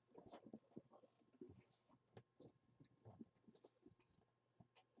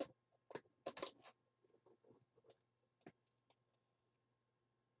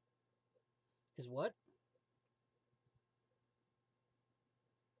 Is what?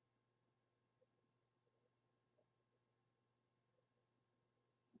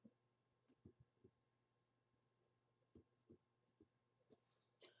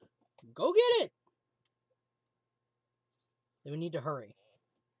 Go get it! Then we need to hurry.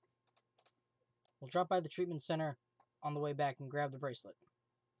 We'll drop by the treatment center on the way back and grab the bracelet.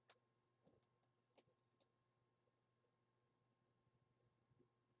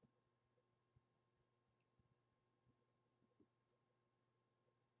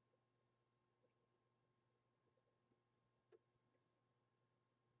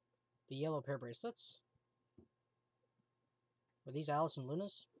 The yellow pair bracelets? Were these Alice and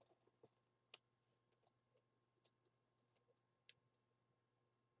Luna's?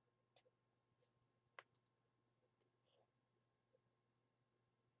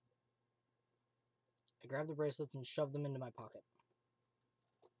 I grabbed the bracelets and shoved them into my pocket.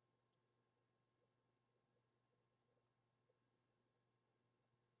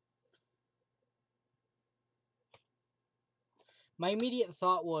 My immediate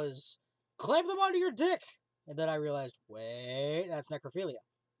thought was, clamp them onto your dick! And then I realized, wait, that's necrophilia.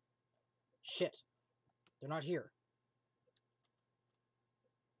 Shit. They're not here.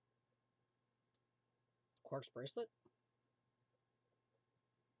 Quark's bracelet?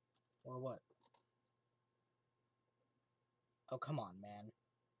 Or what? Oh, come on, man.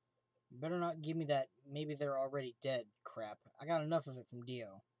 You better not give me that maybe they're already dead crap. I got enough of it from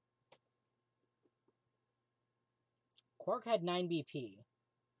DIO. Quark had 9 BP. You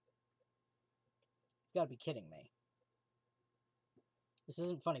gotta be kidding me. This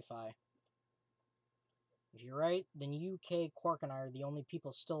isn't funny, Fi. If you're right, then UK, Quark, and I are the only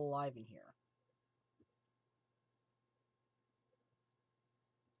people still alive in here.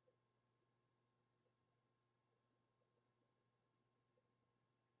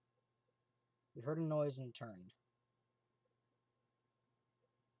 We heard a noise and turned.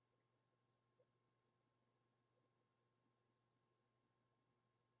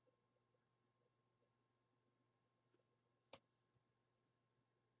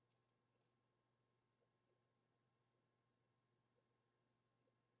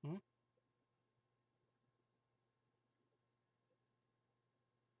 Hmm?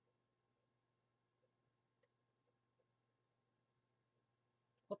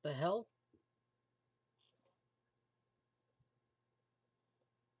 What the hell?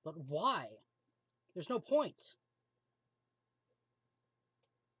 But why? There's no point.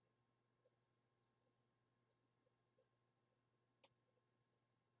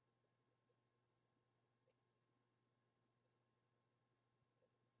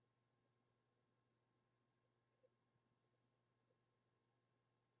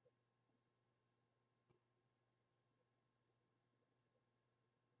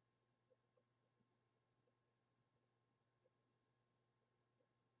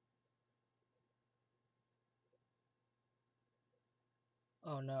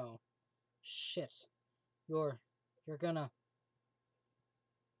 Oh no. Shit. You're gonna...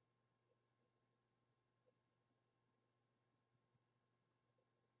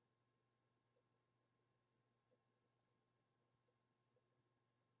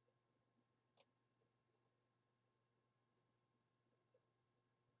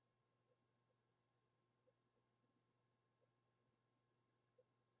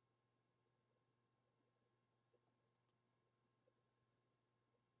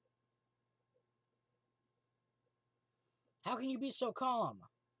 How can you be so calm?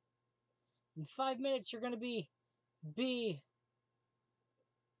 In 5 minutes, you're gonna be...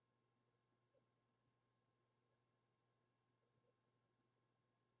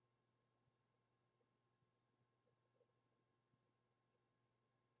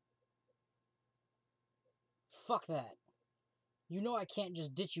 Fuck that. You know I can't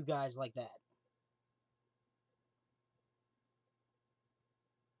just ditch you guys like that.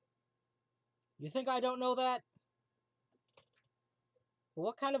 You think I don't know that? Well,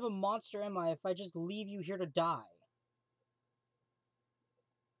 what kind of a monster am I if I just leave you here to die?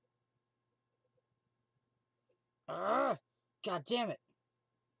 Ugh! God damn it.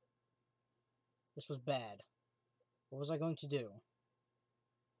 This was bad. What was I going to do?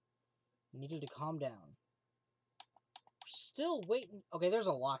 I needed to calm down. Still waiting. Okay, there's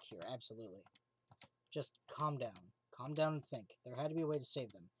a lock here, absolutely. Just calm down. Calm down and think. There had to be a way to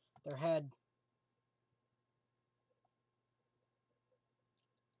save them. There had...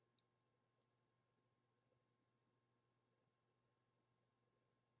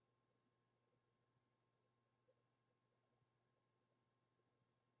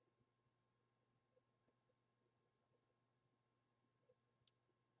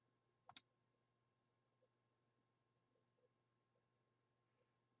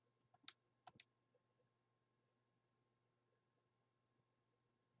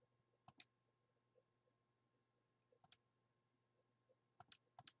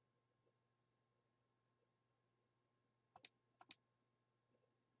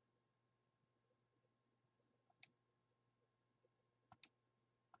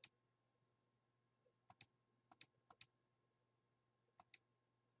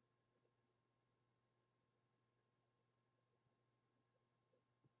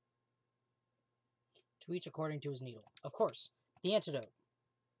 To each according to his needle. Of course. The antidote.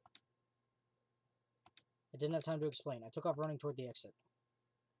 I didn't have time to explain. I took off running toward the exit.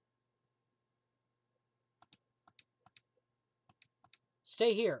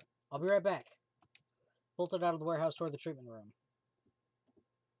 Stay here. I'll be right back. Bolted out of the warehouse toward the treatment room.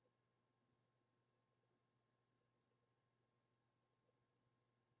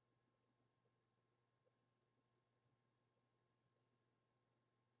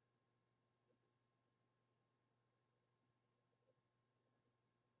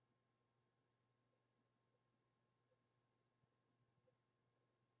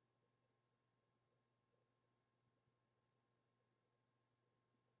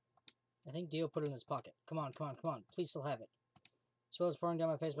 I think Dio put it in his pocket. Come on, come on, come on. Please still have it. Sweat was pouring down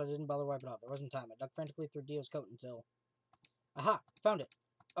my face, but I didn't bother to wipe it off. There wasn't time. I dug frantically through Dio's coat until... Aha! Found it!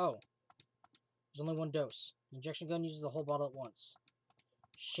 Oh. There's only one dose. The injection gun uses the whole bottle at once.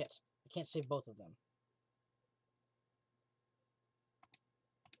 Shit. I can't save both of them.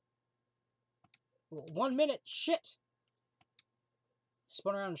 Well, 1 minute! Shit!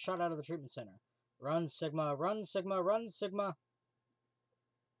 Spun around and shot out of the treatment center. Run, Sigma! Run, Sigma! Run, Sigma!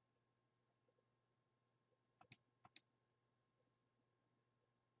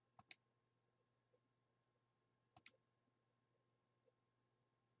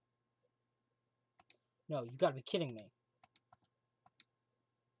 No, you gotta be kidding me.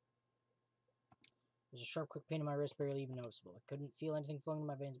 There's a sharp, quick pain in my wrist, barely even noticeable. I couldn't feel anything flowing in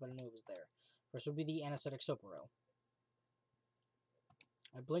my veins, but I knew it was there. First would be the anesthetic Soparil.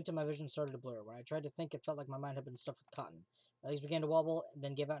 I blinked and my vision started to blur. When I tried to think, it felt like my mind had been stuffed with cotton. My legs began to wobble, and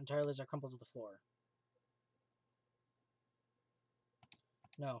then gave out entirely as I crumpled to the floor.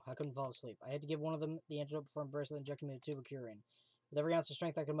 No, I couldn't fall asleep. I had to give one of them the antidote before Embracer injecting me with a tube of curine. With every ounce of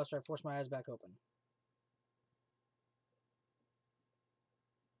strength I could muster, I forced my eyes back open.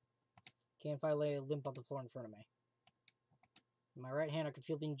 KN5 lay limp on the floor in front of me. In my right hand, I could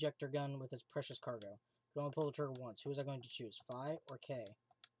feel the injector gun with its precious cargo. I could only pull the trigger once. Who was I going to choose, Phi or K?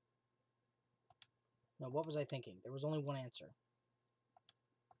 No, what was I thinking? There was only one answer.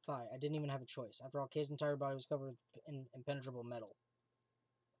 Phi. I didn't even have a choice. After all, K's entire body was covered in impenetrable metal.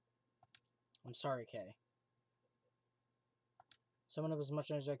 I'm sorry, K. Summoned up as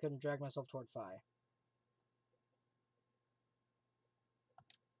much energy as I could and dragged myself toward Phi.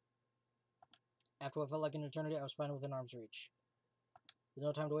 After what felt like an eternity, I was finally within arm's reach. With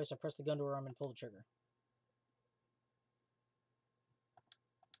no time to waste, I pressed the gun to her arm and pulled the trigger.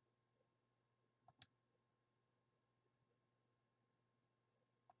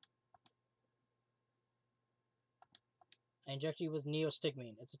 I inject you with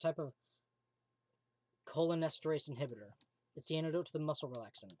neostigmine. It's a type of cholinesterase inhibitor. It's the antidote to the muscle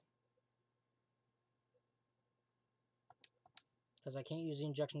relaxant. Because I can't use the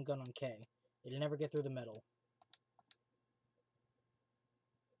injection gun on K. It'll never get through the metal.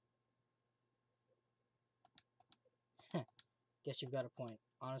 Guess you've got a point.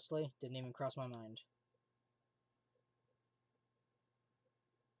 Honestly, didn't even cross my mind.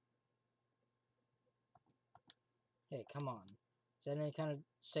 Hey, come on. Is that any kind of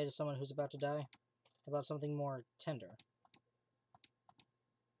say to someone who's about to die? How about something more tender?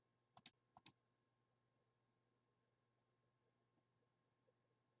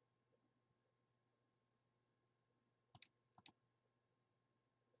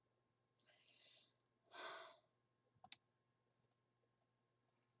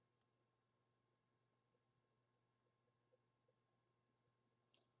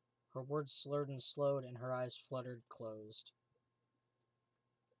 Her words slurred and slowed, and her eyes fluttered closed.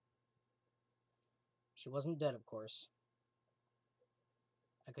 She wasn't dead, of course.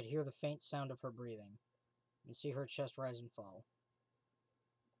 I could hear the faint sound of her breathing, and see her chest rise and fall.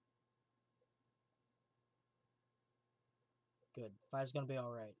 Good. Phi's gonna be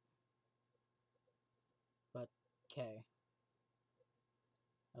alright. But, K.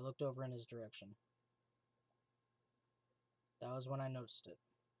 I looked over in his direction. That was when I noticed it.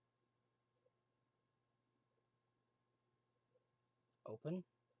 Open?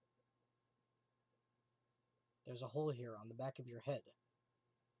 There's a hole here on the back of your head.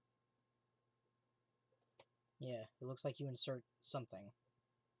 Yeah, it looks like you insert something.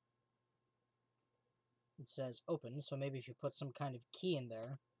 It says open, so maybe if you put some kind of key in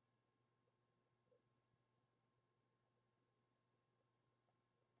there...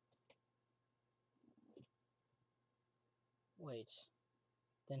 Wait.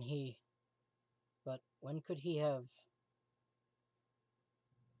 Then he... But when could he have...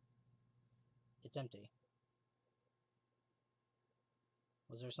 It's empty.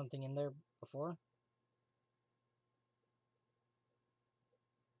 Was there something in there before?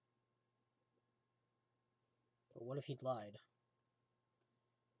 But what if he'd lied?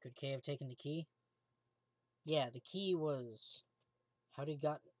 Could Kay have taken the key? Yeah, the key was... How he'd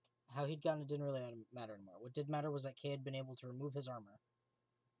gotten it didn't really matter anymore. What did matter was that Kay had been able to remove his armor.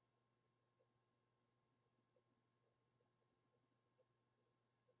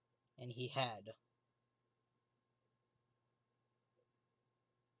 And he had.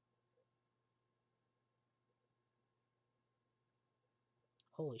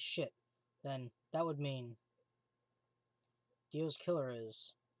 Holy shit. Then that would mean Dio's killer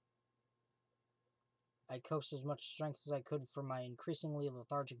is... I coaxed as much strength as I could from my increasingly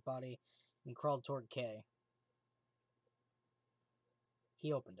lethargic body and crawled toward Kay.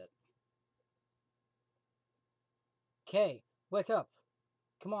 He opened it. Kay, Wake up!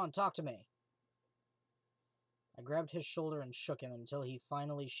 Come on, talk to me! I grabbed his shoulder and shook him until he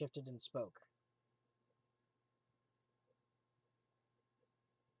finally shifted and spoke.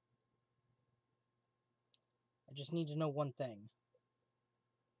 I just need to know one thing.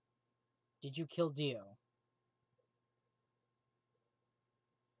 Did you kill Dio?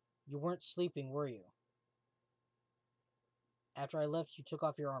 You weren't sleeping, were you? After I left, you took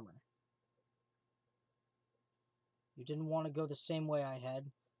off your armor. You didn't want to go the same way I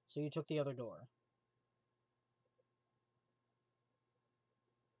had, so you took the other door.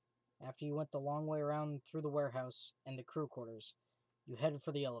 After you went the long way around through the warehouse and the crew quarters, you headed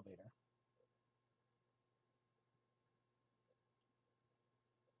for the elevator.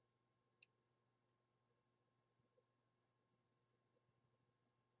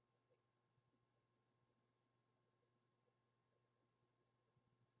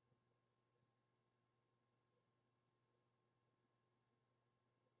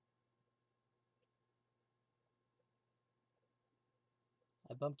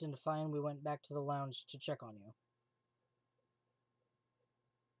 I bumped into Fi and we went back to the lounge to check on you.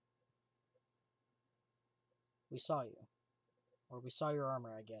 We saw you. Or we saw your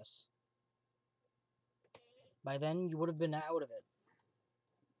armor, I guess. By then, you would have been out of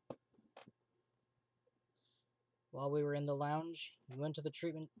it. While we were in the lounge, you went to the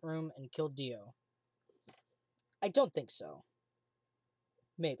treatment room and killed Dio. I don't think so.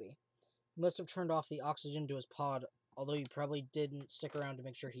 Maybe. You must have turned off the oxygen to his pod, although you probably didn't stick around to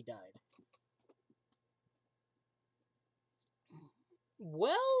make sure he died.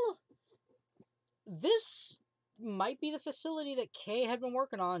 Well, this might be the facility that Kay had been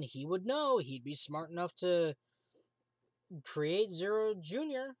working on. He would know. He'd be smart enough to create Zero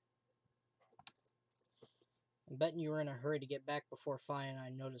Jr. I'm betting you were in a hurry to get back before Fi and I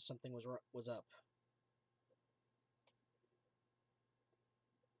noticed something was up.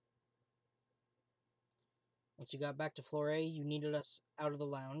 Once you got back to floor A, you needed us out of the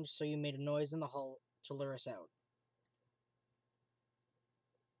lounge, so you made a noise in the hall to lure us out.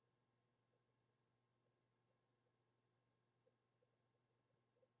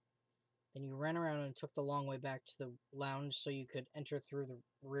 Then you ran around and took the long way back to the lounge so you could enter through the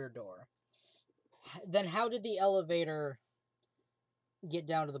rear door. Then how did the elevator get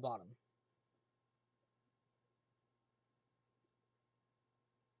down to the bottom?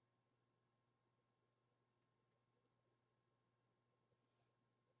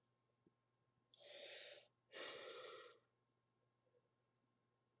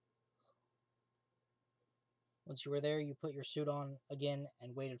 Once you were there, you put your suit on again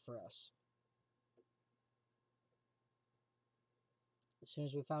and waited for us. As soon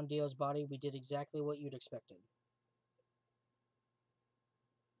as we found Dio's body, we did exactly what you'd expected.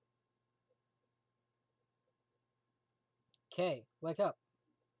 Kay, wake up.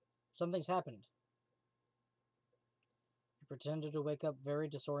 Something's happened. You pretended to wake up very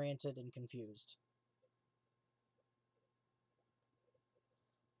disoriented and confused.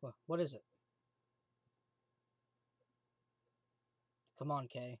 What is it? Come on,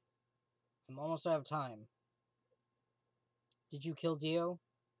 Kay. I'm almost out of time. Did you kill Dio?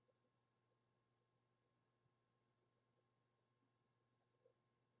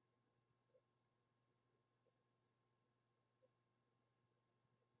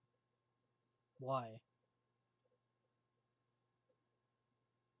 Why?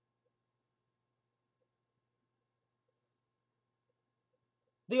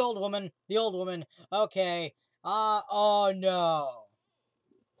 The old woman! The old woman! Okay. Oh no.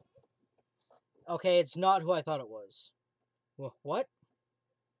 Okay, it's not who I thought it was. What?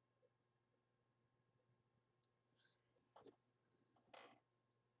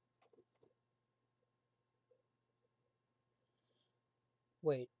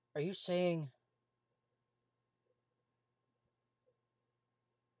 Wait, are you saying...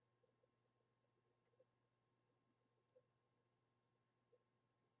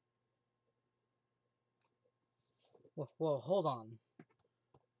 Well, hold on.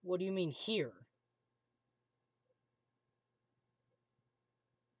 What do you mean here?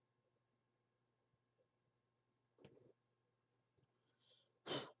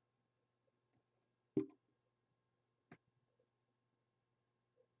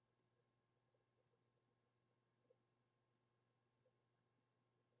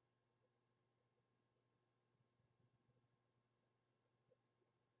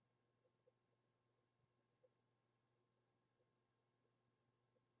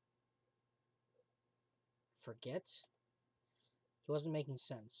 Forget? He wasn't making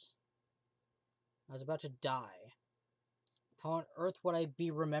sense. I was about to die. How on earth would I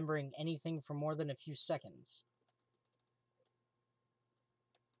be remembering anything for more than a few seconds?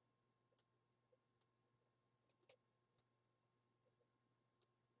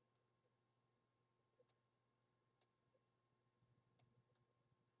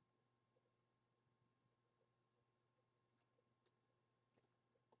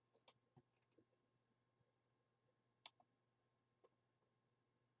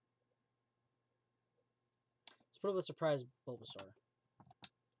 put up a surprise Bulbasaur.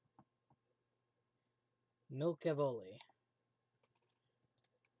 Milkevoli.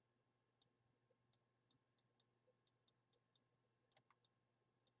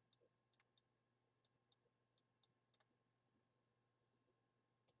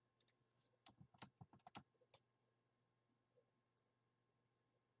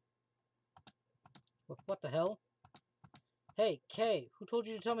 What the hell? Hey, Kay, who told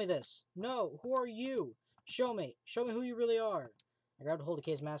you to tell me this? No, who are you? Show me. Show me who you really are. I grabbed a hold of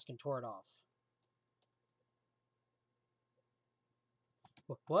Kay's mask and tore it off.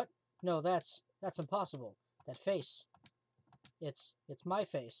 What? No, that's impossible. That face. It's my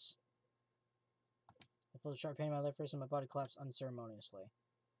face. I felt a sharp pain in my left face and my body collapsed unceremoniously.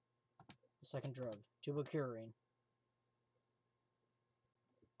 The second drug, tubocurine.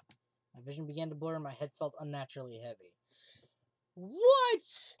 My vision began to blur and my head felt unnaturally heavy.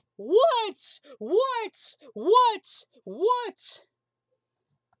 What? What? What? What? What?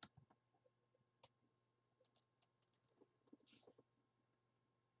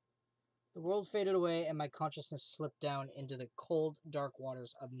 The world faded away and my consciousness slipped down into the cold, dark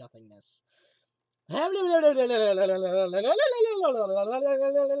waters of nothingness.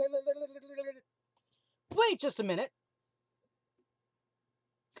 Wait just a minute.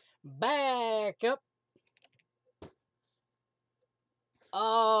 Back up.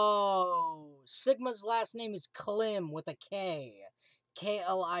 Oh, Sigma's last name is Klim with a K.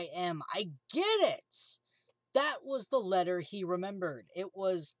 K-L-I-M. I get it. That was the letter he remembered. It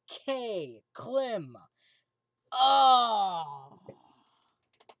was K. Klim. Oh.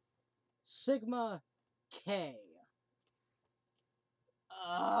 Sigma K.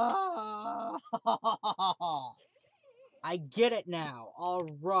 Oh. I get it now. All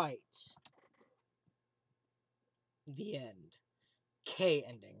right. The end. K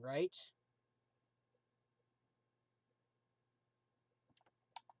ending, right?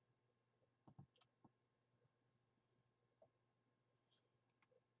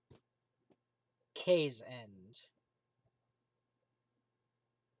 K's end.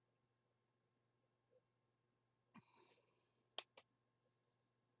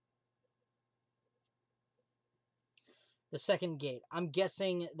 The second gate. I'm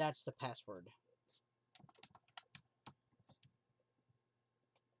guessing that's the password.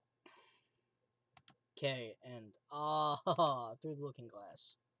 K and through the looking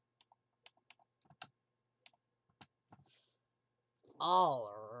glass.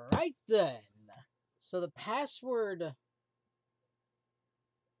 Alright then. So the password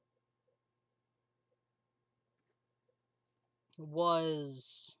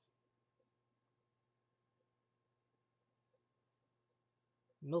was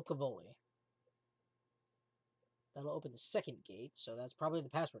Milkevoli. That'll open the second gate, so that's probably the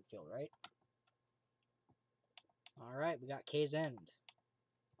password field, right? Alright, we got K's end.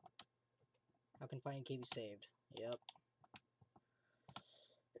 How can finding K be saved? Yep.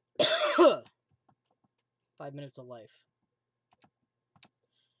 5 minutes of life.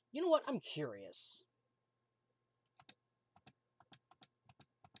 You know what? I'm curious.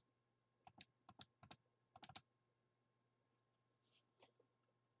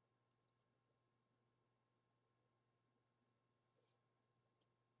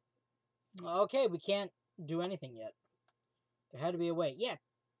 Okay, we can't do anything yet. There had to be a way. Yeah.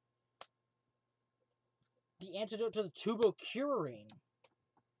 The antidote to the tubocurine.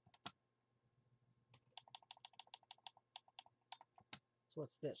 So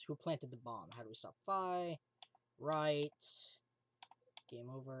what's this? Who planted the bomb? How do we stop Phi? Right. Game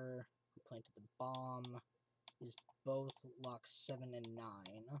over. Who planted the bomb? Is both locks 7 and 9.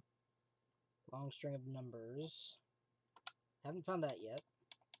 Long string of numbers. Haven't found that yet.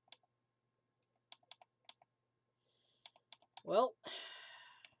 Well,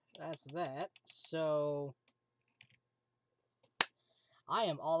 that's that. So I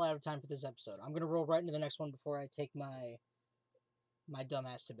am all out of time for this episode. I'm going to roll right into the next one before I take my dumb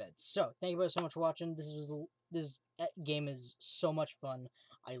ass to bed. So, thank you guys so much for watching. This game is so much fun.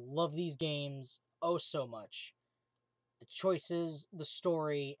 I love these games oh so much. The choices, the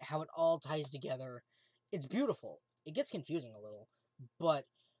story, how it all ties together. It's beautiful. It gets confusing a little, but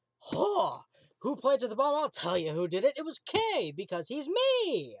who planted the bomb? I'll tell you who did it. It was K, because he's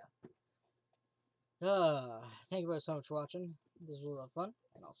me. Thank you guys so much for watching. This was a lot of fun,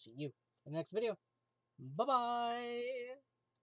 and I'll see you in the next video. Bye-bye!